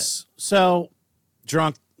date on it. Yes. So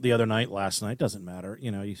drunk the other night, last night, doesn't matter. You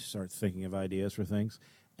know, you start thinking of ideas for things.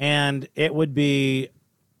 And it would be,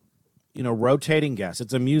 rotating guests.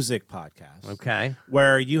 It's a music podcast. Okay.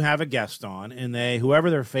 Where you have a guest on, and whoever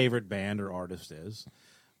their favorite band or artist is,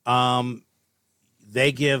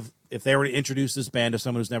 they give, if they were to introduce this band to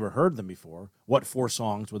someone who's never heard them before, what 4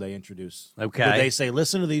 songs would they introduce? Okay. Would they say,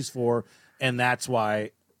 listen to these 4, and that's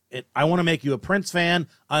why I want to make you a Prince fan.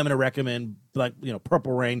 I'm going to recommend,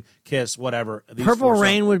 Purple Rain, Kiss, whatever. Purple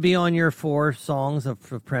Rain would be on your 4 songs of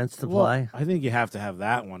Prince to play. I think you have to have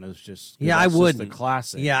that one. It's just I would the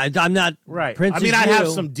classic. Yeah, I'm not right. Prince. I'd have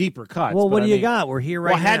some deeper cuts. Well, what do you got? We're here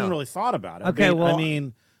right now. I hadn't really thought about it. Okay,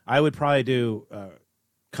 I would probably do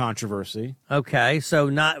Controversy. Okay, so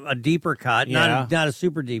not a deeper cut, not a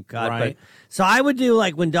super deep cut, right. but so I would do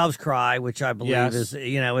like When Doves Cry, which I believe Yes. is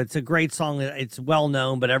it's a great song. It's well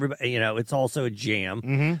known, but everybody it's also a jam.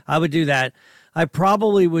 Mm-hmm. I would do that. I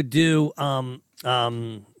probably would do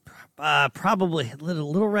probably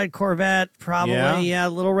Little Red Corvette. Probably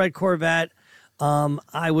Little Red Corvette.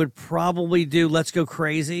 I would probably do Let's Go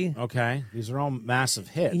Crazy. Okay, these are all massive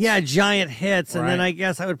hits. Yeah, giant hits, and then Right. I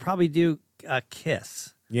guess I would probably do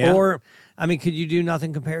Kiss. Yeah. Or, I mean, could you do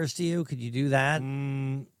Nothing Compares to You? Could you do that?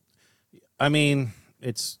 I mean,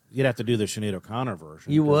 you'd have to do the Sinead O'Connor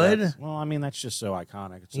version. You would? Well, I mean, that's just so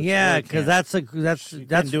iconic. It's just, Yeah, really because can't- that's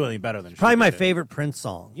couldn't do any better than probably she my did. favorite Prince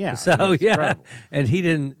song. Yeah, So I mean, it's yeah, incredible. and he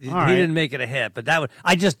didn't right. make it a hit, but that would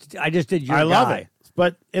I just did your I love guy. it.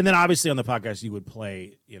 But and then obviously on the podcast you would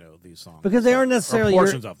play these songs Because they aren't necessarily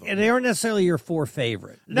portions of them. and they aren't necessarily your four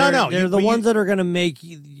favorite. No, they're the but ones that are going to make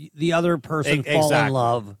the other person fall in Exactly.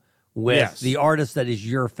 love with Yes. the artist that is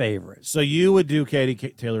your favorite. So you would do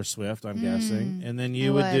Taylor Swift, I'm guessing, and then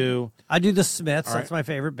you would do I do the Smiths. All right. That's my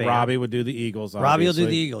favorite band. Robbie would do the Eagles. Robbie will do the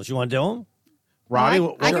obviously. Eagles. You want to do them?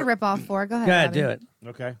 Robbie, I could rip off 4. Go ahead. Go ahead, Robbie. do it.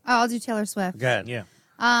 Okay. Oh, I'll do Taylor Swift. Go ahead. Yeah.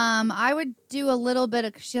 I would do a little bit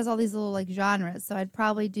of, she has all these little like genres, so I'd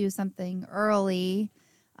probably do something early,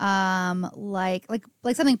 like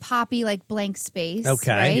something poppy, like Blank Space.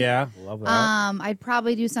 Okay. right? Yeah. Love that. I'd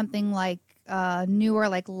probably do something like newer,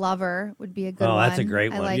 like Lover would be a good Oh, one. that's a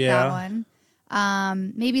great I one. like Yeah. that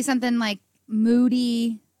one. Maybe something like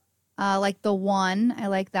moody, like The One. I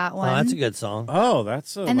like that one. Oh, that's a good song. Oh,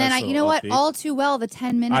 that's a And then nice you know what? upbeat. All Too Well, the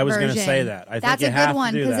 10-minute version. I was gonna say that. I think that's you a have good to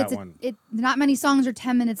one do because that it's one. not many songs are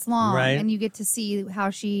 10 minutes long, Right. and you get to see how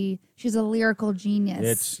she's a lyrical genius.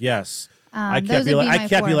 It's yes. Um, I those kept you. would be I my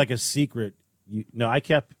kept you 4. like a secret.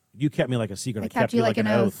 You kept me like a secret. I kept you like an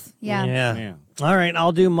oath. Yeah. Yeah. All right,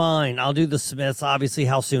 I'll do mine. I'll do the Smiths. Obviously,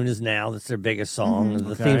 How Soon Is Now. That's their biggest song.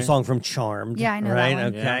 The Okay. theme song from Charmed. Yeah, I know that Right? one.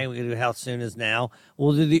 Okay, Yeah. we're going to do How Soon Is Now.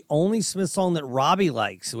 We'll do the only Smith song that Robbie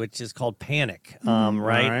likes, which is called Panic.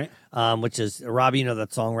 Right? Which is, Robbie, you know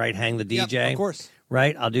that song, right? Hang the DJ. Yep, of course.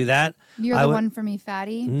 Right? I'll do that. You're I the would- one for me,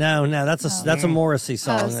 Fatty. No, that's a Morrissey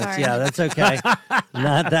song. sorry. That's okay.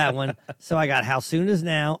 Not that one. So I got How Soon Is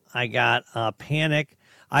Now. I got Panic.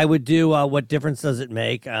 I would do What Difference Does It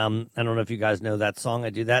Make? I don't know if you guys know that song. I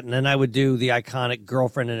do that, and then I would do the iconic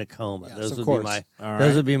Girlfriend in a Coma. Yes, Those of would course. be my. All Those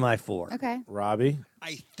right. would be my 4. Okay. Robbie.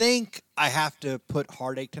 I think I have to put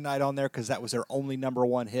Heartache Tonight on there because that was their only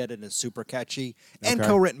 #1 hit and it's super catchy and Okay.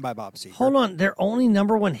 co-written by Bob Seger. Hold on, their only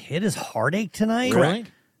 #1 hit is Heartache Tonight. Really?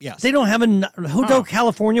 Yes. They don't have Hotel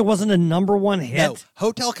California wasn't a #1 hit. No,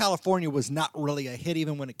 Hotel California was not really a hit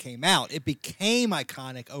even when it came out. It became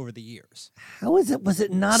iconic over the years. How is it? Was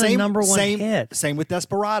it not a #1 hit? Same with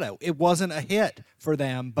Desperado. It wasn't a hit for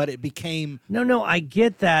them, but it became. No, I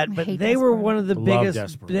get that, I but hate they were Desperado. one of the Love biggest.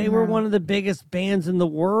 Desperado. They were one of the biggest bands in the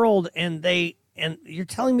world, and you're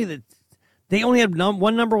telling me that they only had one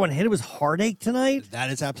 #1 hit. It was Heartache Tonight. That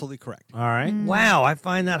is absolutely correct. All right. Wow, I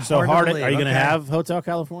find that So hard. to Heartache. believe. Are you going to Okay. have Hotel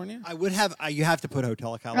California? I would have. You have to put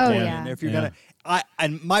Hotel California yeah. in there if you're Yeah. gonna.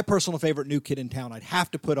 And my personal favorite, New Kid in Town, I'd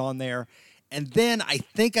have to put on there, and then I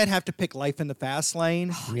think I'd have to pick Life in the Fast Lane.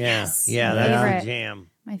 Yeah, Yes. yeah, My that's favorite. a jam.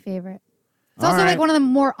 My favorite. It's All also right. like one of the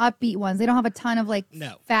more upbeat ones. They don't have a ton of like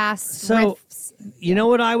No. fast So, riffs. you know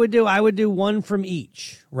what I would do? I would do one from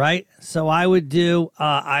each, right? So I would do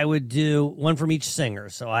one from each singer.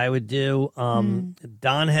 So I would do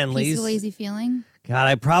Don Henley's. Peaceful Lazy Feeling. God,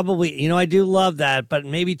 I probably, I do love that, but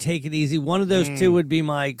maybe Take It Easy. One of those two would be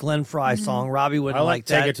my Glenn Fry song. Robbie wouldn't I like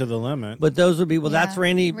that. Take It to the Limit. But those would be, Yeah. that's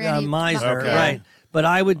Randy Randy Meisner, Okay. right? But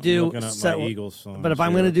I would do. looking up my Eagles songs but if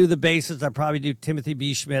I'm here. going to do the bases, I'd probably do Timothy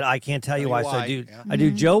B. Schmidt. I Can't Tell You Why. So I do. Yeah. I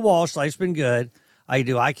do Joe Walsh. Life's Been Good. I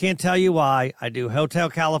do I Can't Tell You Why. I do Hotel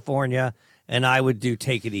California, and I would do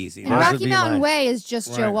Take It Easy. And Those would Rocky be Mountain mine. Way is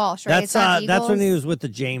just Joe Right. Walsh, right? It's That's not that's when he Eagles? was with the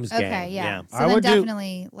James Gang. Okay, yeah. So I then would do-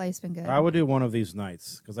 definitely Life's Been Good. I would do One of These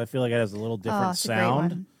Nights because I feel like it has a little different it's a great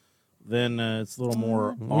sound. one. Then it's a little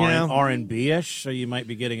more Yeah. R&B ish, so you might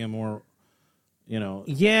be getting a more,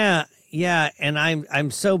 Yeah, and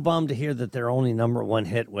I'm so bummed to hear that their only #1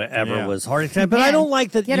 hit ever Yeah. was Heart Attack. But I Man, don't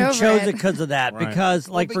like that get you over chose it. it because of that. Right. Because,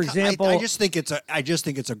 Well, like, for because example, I just think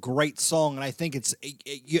it's a great song, and I think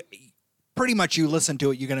pretty much you listen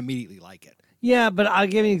to it, you're gonna immediately like it. yeah. But I'll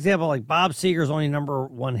give you an example. Like Bob Seger's only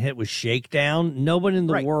 #1 hit was Shakedown. Nobody in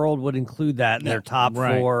the Right. world would include that in their top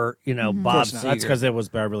Right. 4. Bob course not. Seger. that's because it was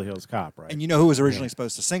Beverly Hills Cop, right? And you know who was originally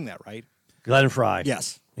supposed to sing that, right? Glenn Fry.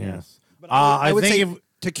 Yes. yes. But I would think say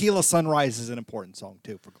Tequila Sunrise is an important song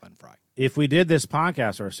too for Glenn Fry. if we did this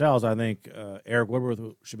podcast ourselves, I think Erik Woodworth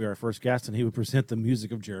should be our first guest, and he would present the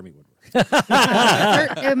music of Jeremy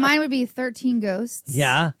Woodworth. Mine would be 13 Ghosts.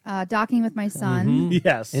 Yeah. Docking with My Son.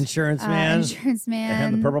 Yes. Insurance Man. Insurance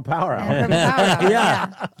Man. and the Purple Power Hour. And Purple Power Hour,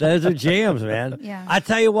 Yeah. Those are jams, man. Yeah. I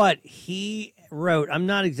tell you what, he wrote, I'm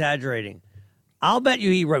not exaggerating. I'll bet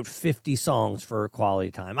you he wrote 50 songs for Quality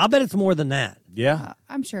Time. I'll bet it's more than that. Yeah.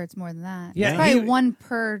 I'm sure it's more than that. Yeah, It's probably he- one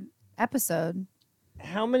per episode.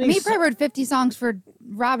 How many? I mean, he probably wrote 50 songs for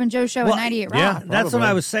Rob and Joe show at 98 Rock. Yeah, that's what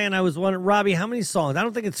I was saying. I was wondering, Robbie, how many songs? I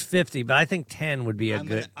don't think it's 50, but I think 10 would be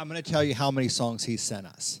good. I'm going to tell you how many songs he sent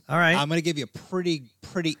us. All right. I'm going to give you a pretty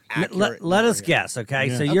accurate. Let us guess, okay?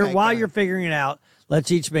 Yeah. So while you're figuring it out,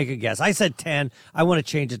 let's each make a guess. I said 10. I want to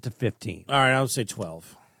change it to 15. All right, I would say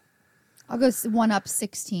 12. I'll go one up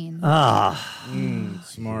 16.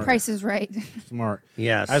 Smart. Price is right. Smart.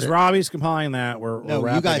 Yes. As Robbie's compiling that, we're No,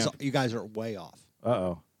 wrapping you guys are way off.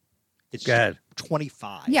 Uh-oh. It's Go ahead.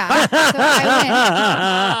 25. Yeah. So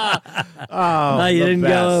I win. No, you the didn't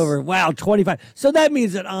best. go over. Wow, 25. So that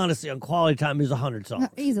means that, honestly, on Quality Time, there's 100 songs.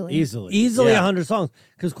 Easily. Easily Yeah. 100 songs.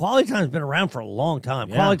 Because Quality Time's been around for a long time.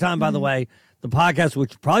 Yeah. Quality Time, by the way, the podcast,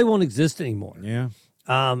 which probably won't exist anymore. Yeah.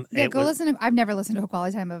 Yeah, go listen to. I've never listened to a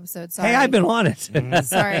Quality Time episode. Sorry. Hey, I've been on it.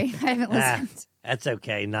 Sorry, I haven't listened. That's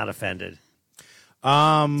okay. Not offended. Do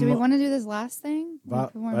we want to do this last thing?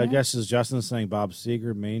 I guess as Justin's saying, Bob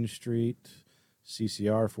Seger, Main Street,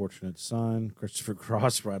 CCR, Fortunate Son, Christopher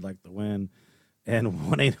Cross, Ride Like the Wind, and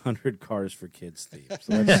 1-800 Cars for Kids Thief.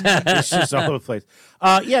 So it's just all over the place.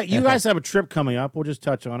 Yeah, you guys have a trip coming up. We'll just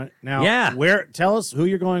touch on it now. Yeah. Tell us who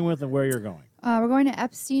you're going with and where you're going. We're going to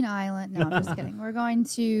Epstein Island. No, I'm just kidding. We're going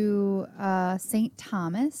to St.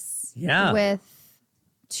 Thomas. Yeah. With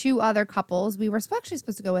 2 other couples. We were actually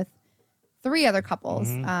supposed to go with 3 other couples,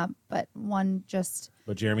 but one just.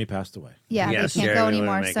 But Jeremy passed away. Yeah, Yes, they can't Jeremy go wouldn't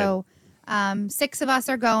anymore. make So 6 of us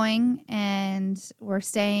are going, and we're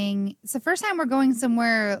staying. It's the first time we're going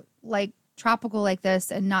somewhere like tropical like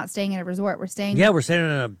this and not staying at a resort. We're staying. Yeah, we're staying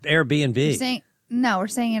in an Airbnb. We're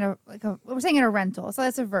staying at a rental. So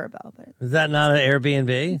that's a verbo. But Is that not an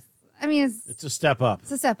Airbnb? I mean, It's a step up.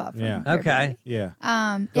 it's a step up. from Yeah. Airbnb. Okay. Yeah.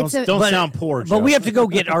 It's a, Don't sound poor, Joe. But we have to go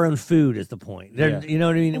get our own food is the point. Yeah. You know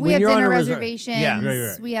what I mean? we have you're on dinner a resort- reservations. Yeah.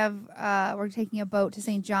 Right. We have we're taking a boat to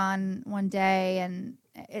St. John one day, and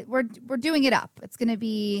we're doing it up. It's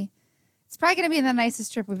probably gonna be the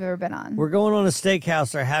nicest trip we've ever been on. We're going on a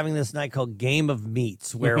steakhouse. They're having this night called Game of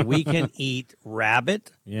Meats, where we can eat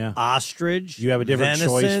rabbit, Yeah. ostrich. You have a different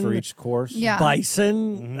choice venison, for each course. Yeah.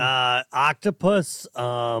 Bison, octopus.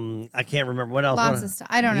 I can't remember what else. Lots of stuff.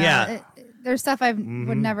 I don't know. Yeah. There's stuff I would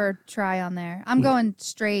never try on there. I'm going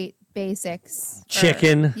straight basics.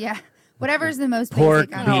 Chicken. Yeah. Whatever's the most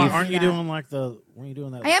Pork, basic. I'm beef. gonna do Aren't you that. doing weren't you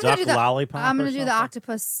doing that I am duck gonna do the lollipop? I'm or gonna do the something?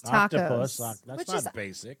 octopus tacos. Octopus. That's which not is,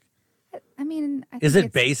 basic. I mean, I Is think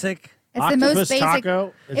it basic? It's Octopus the most basic.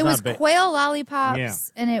 taco is It was not quail lollipops, Yeah.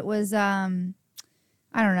 and it was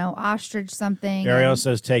I don't know, ostrich something. Ariel and-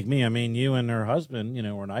 says, "Take me." I mean, you and her husband,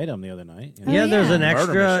 were an item the other night. you know? Yeah, there's yeah. an Murder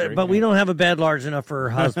extra, mystery, but we yeah. don't have a bed large enough for her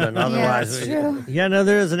husband. Otherwise, that's true. Yeah, no,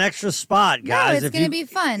 there is an extra spot, guys. No, it's going to be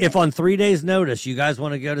fun. If on 3 days' notice you guys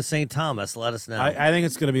want to go to St. Thomas, let us know. I think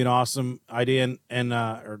it's going to be an awesome idea and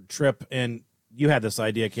or trip. And you had this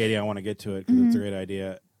idea, Katie. I want to get to it because it's a great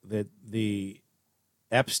idea. That the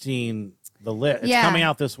Epstein, it's Yeah. coming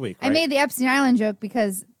out this week. Right? I made the Epstein Island joke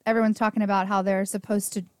because everyone's talking about how they're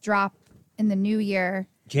supposed to drop in the new year.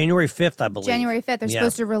 January 5th, I believe. January 5th, they're Yeah.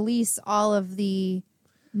 supposed to release all of the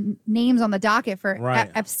names on the docket for Right.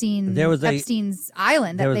 Epstein. There was Epstein's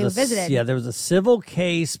Island that they visited. Yeah, there was a civil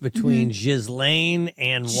case between Ghislaine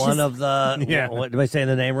and one of the. Yeah. What, am I saying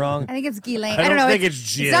the name wrong? I think it's Ghislaine. I I don't know. think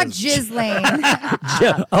it's It's not Jizz.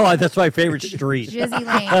 Jizz Oh, that's my favorite street. Jizzy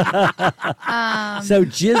Lane. So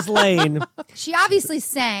Ghislaine. She obviously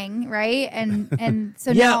sang, right? And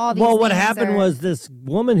so Yeah, now all these well, what names happened are- was this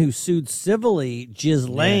woman who sued civilly,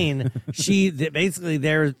 Ghislaine, basically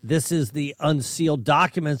this is the unsealed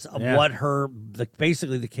documents of what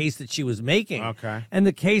basically the case that she was making. Okay. And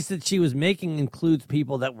the case that she was making includes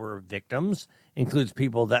people that were victims, includes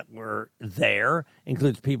people that were there,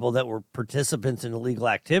 includes people that were participants in illegal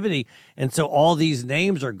activity. And so all these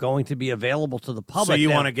names are going to be available to the public. So you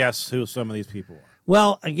Now- want to guess who some of these people are?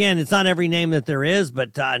 Well, again, it's not every name that there is,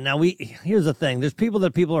 but now here's the thing. There's people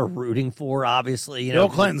that people are rooting for, obviously. Bill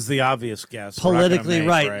Clinton's the obvious guess. Politically, We're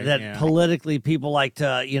not right. gonna make, That Yeah. politically people like to,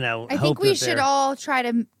 I hope think we that should they're- all try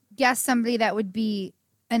to guess somebody that would be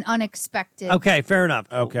an unexpected. Okay, fair enough.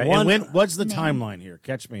 Okay. One- And what's the name. timeline here?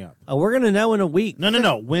 Catch me up. we're going to know in a week.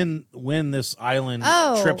 No. When this island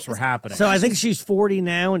Oh. trips were happening. So I think she's 40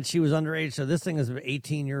 now, and she was underage. So this thing is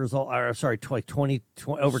 18 years old. Or sorry, 20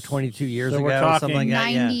 over 22 years So ago, we're or talking something like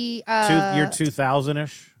that. Yeah. 90, year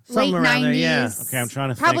 2000-ish. late Something around 90s. there, yeah. Okay, I'm trying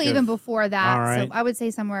to Probably think even of- before that. All right. So I would say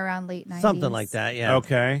somewhere around late 90s. Something like that, yeah.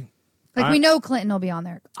 Okay. Like we know Clinton will be on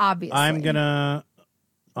there, obviously. I'm gonna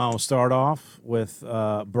start off with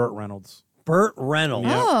Burt Reynolds. Burt Reynolds.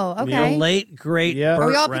 Oh, okay. The late, great Yeah. Burt Are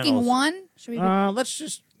we all Reynolds. picking one? Should we? Let's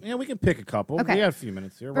just Yeah, we can pick a couple. Okay. We have a few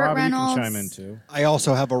minutes here. Burt Robbie, Reynolds. you can chime in too. I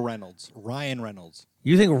also have a Reynolds, Ryan Reynolds.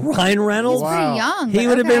 You think Ryan Reynolds? He's pretty young. He but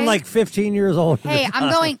would have been okay. like 15 years old. Hey,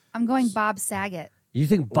 I'm going Bob Saget. You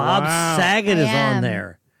think Bob Wow. Saget I is on am.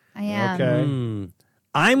 there? I am. Okay.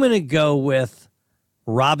 I'm going to go with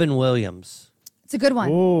Robin Williams. It's a good one.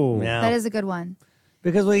 Ooh. Yeah. That is a good one.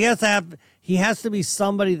 Because he has to be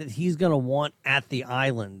somebody that he's going to want at the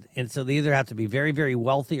island. And so they either have to be very, very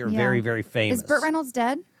wealthy or Yeah. very, very famous. Is Burt Reynolds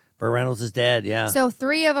dead? Burt Reynolds is dead, yeah. So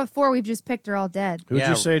 3 of the 4 we've just picked are all dead. Who'd Yeah.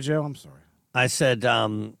 you say, Joe? I'm sorry. I said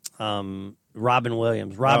Robin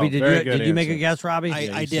Williams. Robbie, very good did you make a answer. guess, Robbie?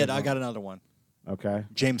 I did. I got another one. Okay.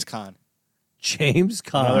 James Caan. James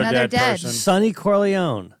Conn. Another dead. person. Sonny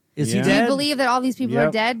Corleone. Is Yeah. he Do you dead? believe that all these people Yep.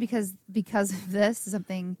 are dead because of this?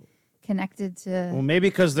 Something connected to. Well, maybe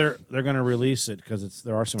because they're going to release it because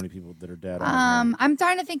there are so many people that are dead. I'm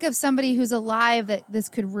trying to think of somebody who's alive that this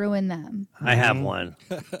could ruin them. I have one.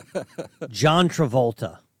 John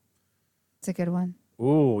Travolta. It's a good one.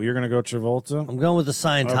 Ooh, you're going to go Travolta? I'm going with the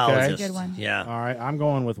Scientologist. Okay. That's a good one. Yeah. All right, I'm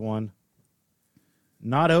going with one.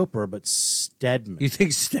 Not Oprah, but Stedman. You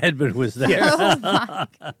think Stedman was there? Oh my God.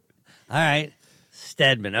 All right.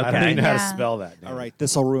 Stedman. Okay. I don't even know how to Yeah. spell that. All right,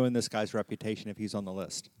 this will ruin this guy's reputation if he's on the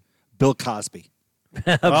list. Bill Cosby.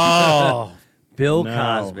 Oh, Bill no.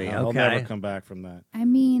 Cosby. He'll Okay. never come back from that. I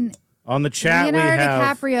mean, On the chat, we Leonardo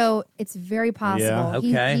have. DiCaprio. It's very possible. Yeah.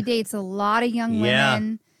 Okay. He dates a lot of young Yeah.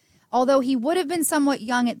 women. Although he would have been somewhat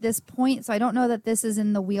young at this point, so I don't know that this is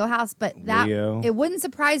in the wheelhouse. But that Leo. it wouldn't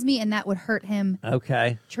surprise me, and that would hurt him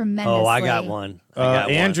Okay. tremendously. Oh, I got one. I got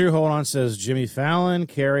one. Andrew, hold on, says Jimmy Fallon.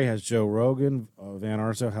 Carrie has Joe Rogan. Van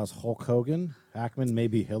Arzo has Hulk Hogan. Hackman,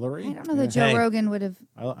 maybe Hillary. I don't know that Joe Hey. Rogan would have.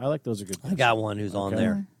 I like those are good. I got one who's on Okay.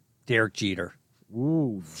 there. Derek Jeter.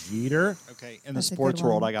 Ooh, Jeter. Okay, in the That's a good sports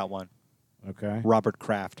world, one. I got one. Okay. Robert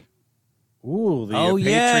Kraft. Ooh, the Oh,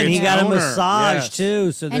 yeah. And he Patriots got a owner. massage, Yes.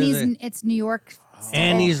 too. So And there's it's New York.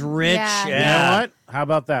 and he's rich. Yeah. You Yeah. know what? How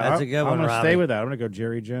about that? That's a good I'm one, going to Robbie. stay with that. I'm going to go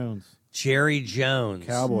Jerry Jones, Jerry Jones.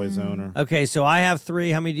 Cowboys Hmm. owner. Okay, so I have 3.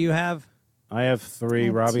 How many do you have? I have 3. I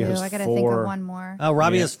have Robbie 2. has I gotta 4. think of one more. Oh,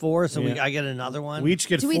 Robbie Yeah. has 4, so Yeah. I get another one. We each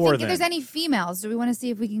get Do we 4 think then. if there's any females? Do we want to see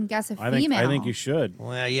if we can guess a I female? think you should.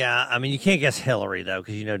 Well, yeah. I mean, you can't guess Hillary, though,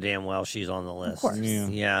 because you know damn well she's on the list. Of course. Yeah.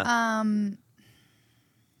 Yeah.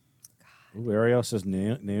 Ooh, Ariel says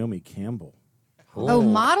Naomi Campbell. Oh,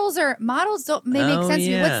 models don't make Oh, sense to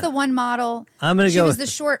me. yeah. What's the one model? I'm gonna She go was with-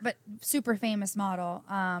 the short but super famous model.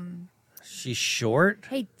 She's short.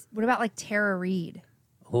 Hey, what about like Tara Reid?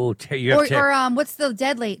 Oh, you have Or what's the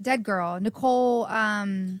dead girl? Nicole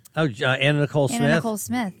Anna Nicole Smith. Anna Nicole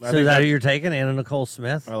Smith. So is that who you're taking? Anna Nicole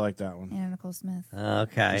Smith? I like that one. Anna Nicole Smith.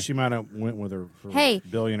 Okay. She might have went with her Hey.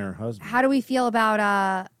 billionaire husband. How do we feel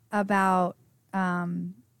about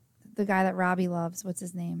the guy that Robbie loves? What's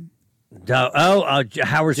his name? Howard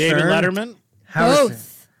David Stern. Letterman? Howard Stern. Both.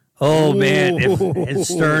 Oh man, if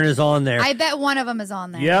Stern is on there. I bet one of them is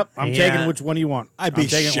on there. Yep, I'm Yeah. taking which one you want. I'd be I'm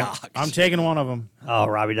taking shocked. I'm taking one of them. Oh,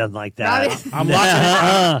 Robbie doesn't like that.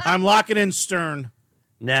 Robbie- I'm locking in Stern.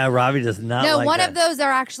 No, Robbie does not. No, like one that. of those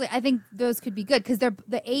are actually. I think those could be good because they're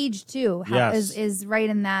the age too. Yes. Is right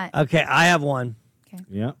in that. Okay, I have one.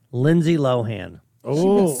 Yeah. Lindsay Lohan.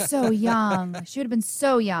 Oh, So young. She would have been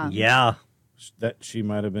so young. Yeah, that she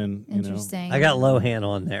might have been. Interesting. I got Lohan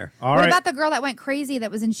on there. All What right. about the girl that went crazy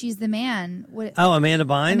that was in She's the Man? What, Oh, Amanda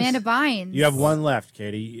Bynes. Amanda Bynes. You have one left,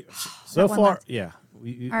 Katie. So one far, left. yeah.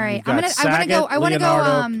 All right, I want to go. I want to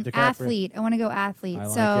go athlete. I want to go athlete. I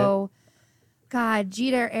like So, God,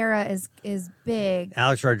 Jeter era is big.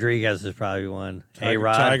 Alex Rodriguez is probably one.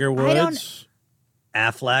 A-Rod. Tiger I don't- Woods.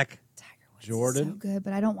 Affleck. Jordan. So good,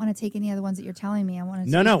 but I don't want to take any of the ones that you're telling me. I want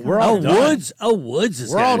to. No, we're all Oh, done. Woods. Oh, Woods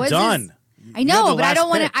is We're all good. Woods done. I You're know, the but I last don't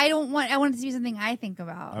want pick. to. I want it to be something I think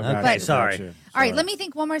about. Okay, But- sorry. gotcha. All right, let me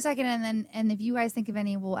think one more second, and if you guys think of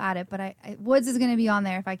any, we'll add it. But Woods is going to be on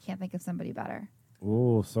there if I can't think of somebody better.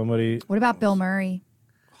 Ooh, somebody. What about Bill Murray?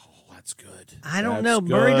 Oh, that's good. I don't That's know.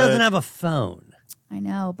 Murray good. doesn't have a phone. I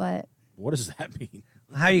know, but What does that mean?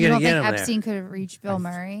 How are you you going don't to get think him Epstein could have reached Bill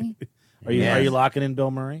Murray? Are you Yeah. Are you locking in Bill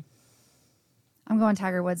Murray? I'm going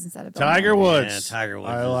Tiger Woods instead of Bill Tiger Murray. Woods. Yeah, Tiger Woods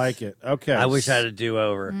I is- like it. Okay. there? I wish I had a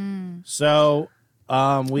do-over. So, we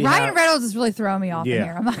Ryan have, Reynolds is really throwing me off in Yeah.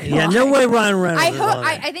 here. I'm not gonna Yeah, lie. no way Ryan Reynolds I is hope. on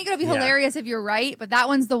I there. think it'll be Yeah. hilarious if you're right, but that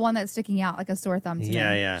one's the one that's sticking out like a sore thumb to me.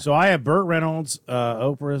 Yeah, yeah. So I have Burt Reynolds,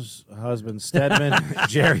 Oprah's husband Stedman,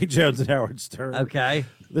 Jerry Jones, and Howard Stern. Okay.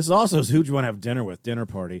 This also is who do you want to have dinner with? Dinner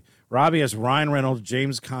party. Robbie has Ryan Reynolds,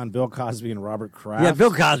 James Caan, Bill Cosby, and Robert Kraft. Yeah,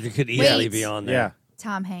 Bill Cosby could easily Wait. be on there. Yeah.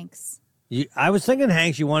 Tom Hanks, I was thinking,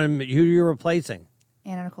 Hanks, you wanted who you're replacing?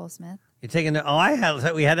 Anna Nicole Smith. You're taking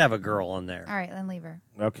the. We had to have a girl on there. All right, then leave her.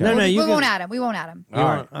 Okay. No, We won't add him. We won't add him. All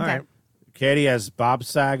right. All right. Katie has Bob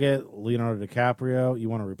Saget, Leonardo DiCaprio. You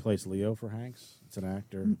want to replace Leo for Hanks? It's an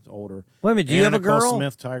actor. It's older. Wait a minute. Do you have a Nicole girl?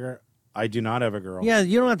 Smith, Tiger. I do not have a girl. Yeah,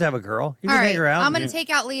 you don't have to have a girl. You All can right, take her out. I'm going to take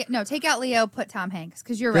out Leo. No, take out Leo, put Tom Hanks,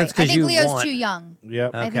 because you're right. That's 'cause I think you Leo's want- too young.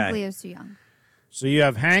 Yep. I Okay. think Leo's too young. So you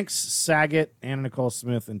have Hanks, Saget, Anna Nicole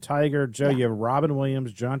Smith, and Tiger. Joe, Yeah. you have Robin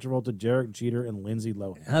Williams, John Travolta, Derek Jeter, and Lindsay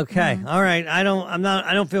Lohan. Okay. All right. I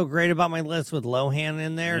don't feel great about my list with Lohan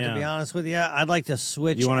in there, Yeah. to be honest with you. I'd like to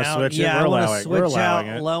switch You wanna out. switch it? Yeah, We're I want allowing to it. We're switch out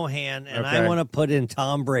allowing it. Lohan, and I Okay. want to put in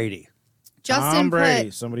Tom Brady. Justin Tom Brady.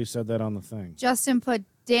 put Somebody said that on the thing. Justin put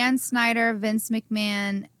Dan Snyder, Vince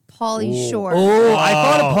McMahon, Pauly Shore. Oh, I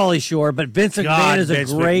thought of Pauly Shore, but Vince McMahon is a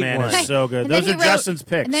Vince great McMahon one. is so good. And then Those he are wrote- Justin's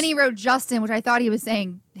picks. And then he wrote Justin, which I thought he was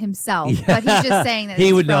saying himself, but he's just saying that He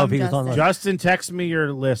it's would know from if he was on Justin. the- Justin, text me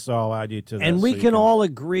your list. So I'll add you to this. And we so you can all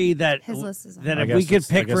agree that His list is on that I if guess we could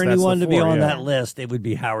that's- I pick guess for that's anyone the to be four, on yeah. that list, it would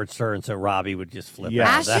be Howard Stern. So Robbie would just flip Yeah.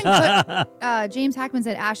 out. Ashton James Hackman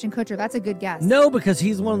said Ashton Kutcher. That's a good guess. No, because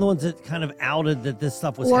he's one of the ones that kind of outed that this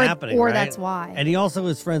stuff was happening. Or right? that's why. And he also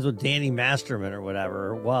is friends with Danny Masterman or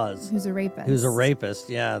whatever it was. Who's a rapist. Who's a rapist.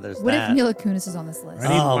 Yeah, there's What that. if Mila Kunis is on this list?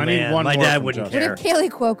 I need man, one my more dad from wouldn't Justin. What care. if Kaylee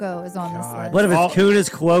Cuoco is on this list? What if All- it's Kunis, it's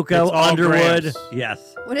Cuoco, all Underwood? Gramps.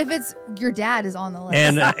 Yes. What if it's your dad is on the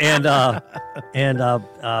list?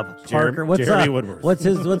 Parker. What's Jeremy Woodworth. What's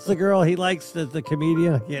the girl he likes? The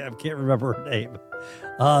comedian. Yeah, I can't remember her name.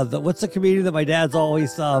 What's the comedian that my dad's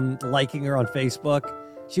always liking her on Facebook?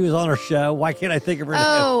 She was on her show. Why can't I think of her name?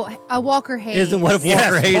 Oh, Walker Hayes. Is it what if Yes,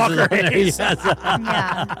 Walker Hayes Walker is on there? Hayes. Yes.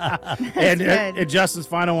 Yeah. and, good. and Justin's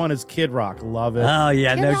final one is Kid Rock. Love it. Oh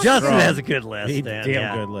yeah, Kid no, Rock's Justin strong. has a good list. He Dan, damn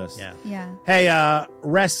yeah. good list. Yeah. Yeah. Hey,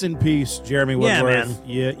 rest in peace, Jeremy Yeah, Woodworth.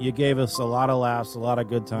 man. You gave us a lot of laughs, a lot of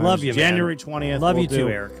good times. Love you, man. January 20th. Love we'll you too, do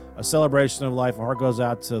Eric. A celebration of life. Our heart goes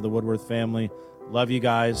out to the Woodworth family. Love you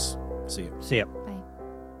guys. See you. See ya.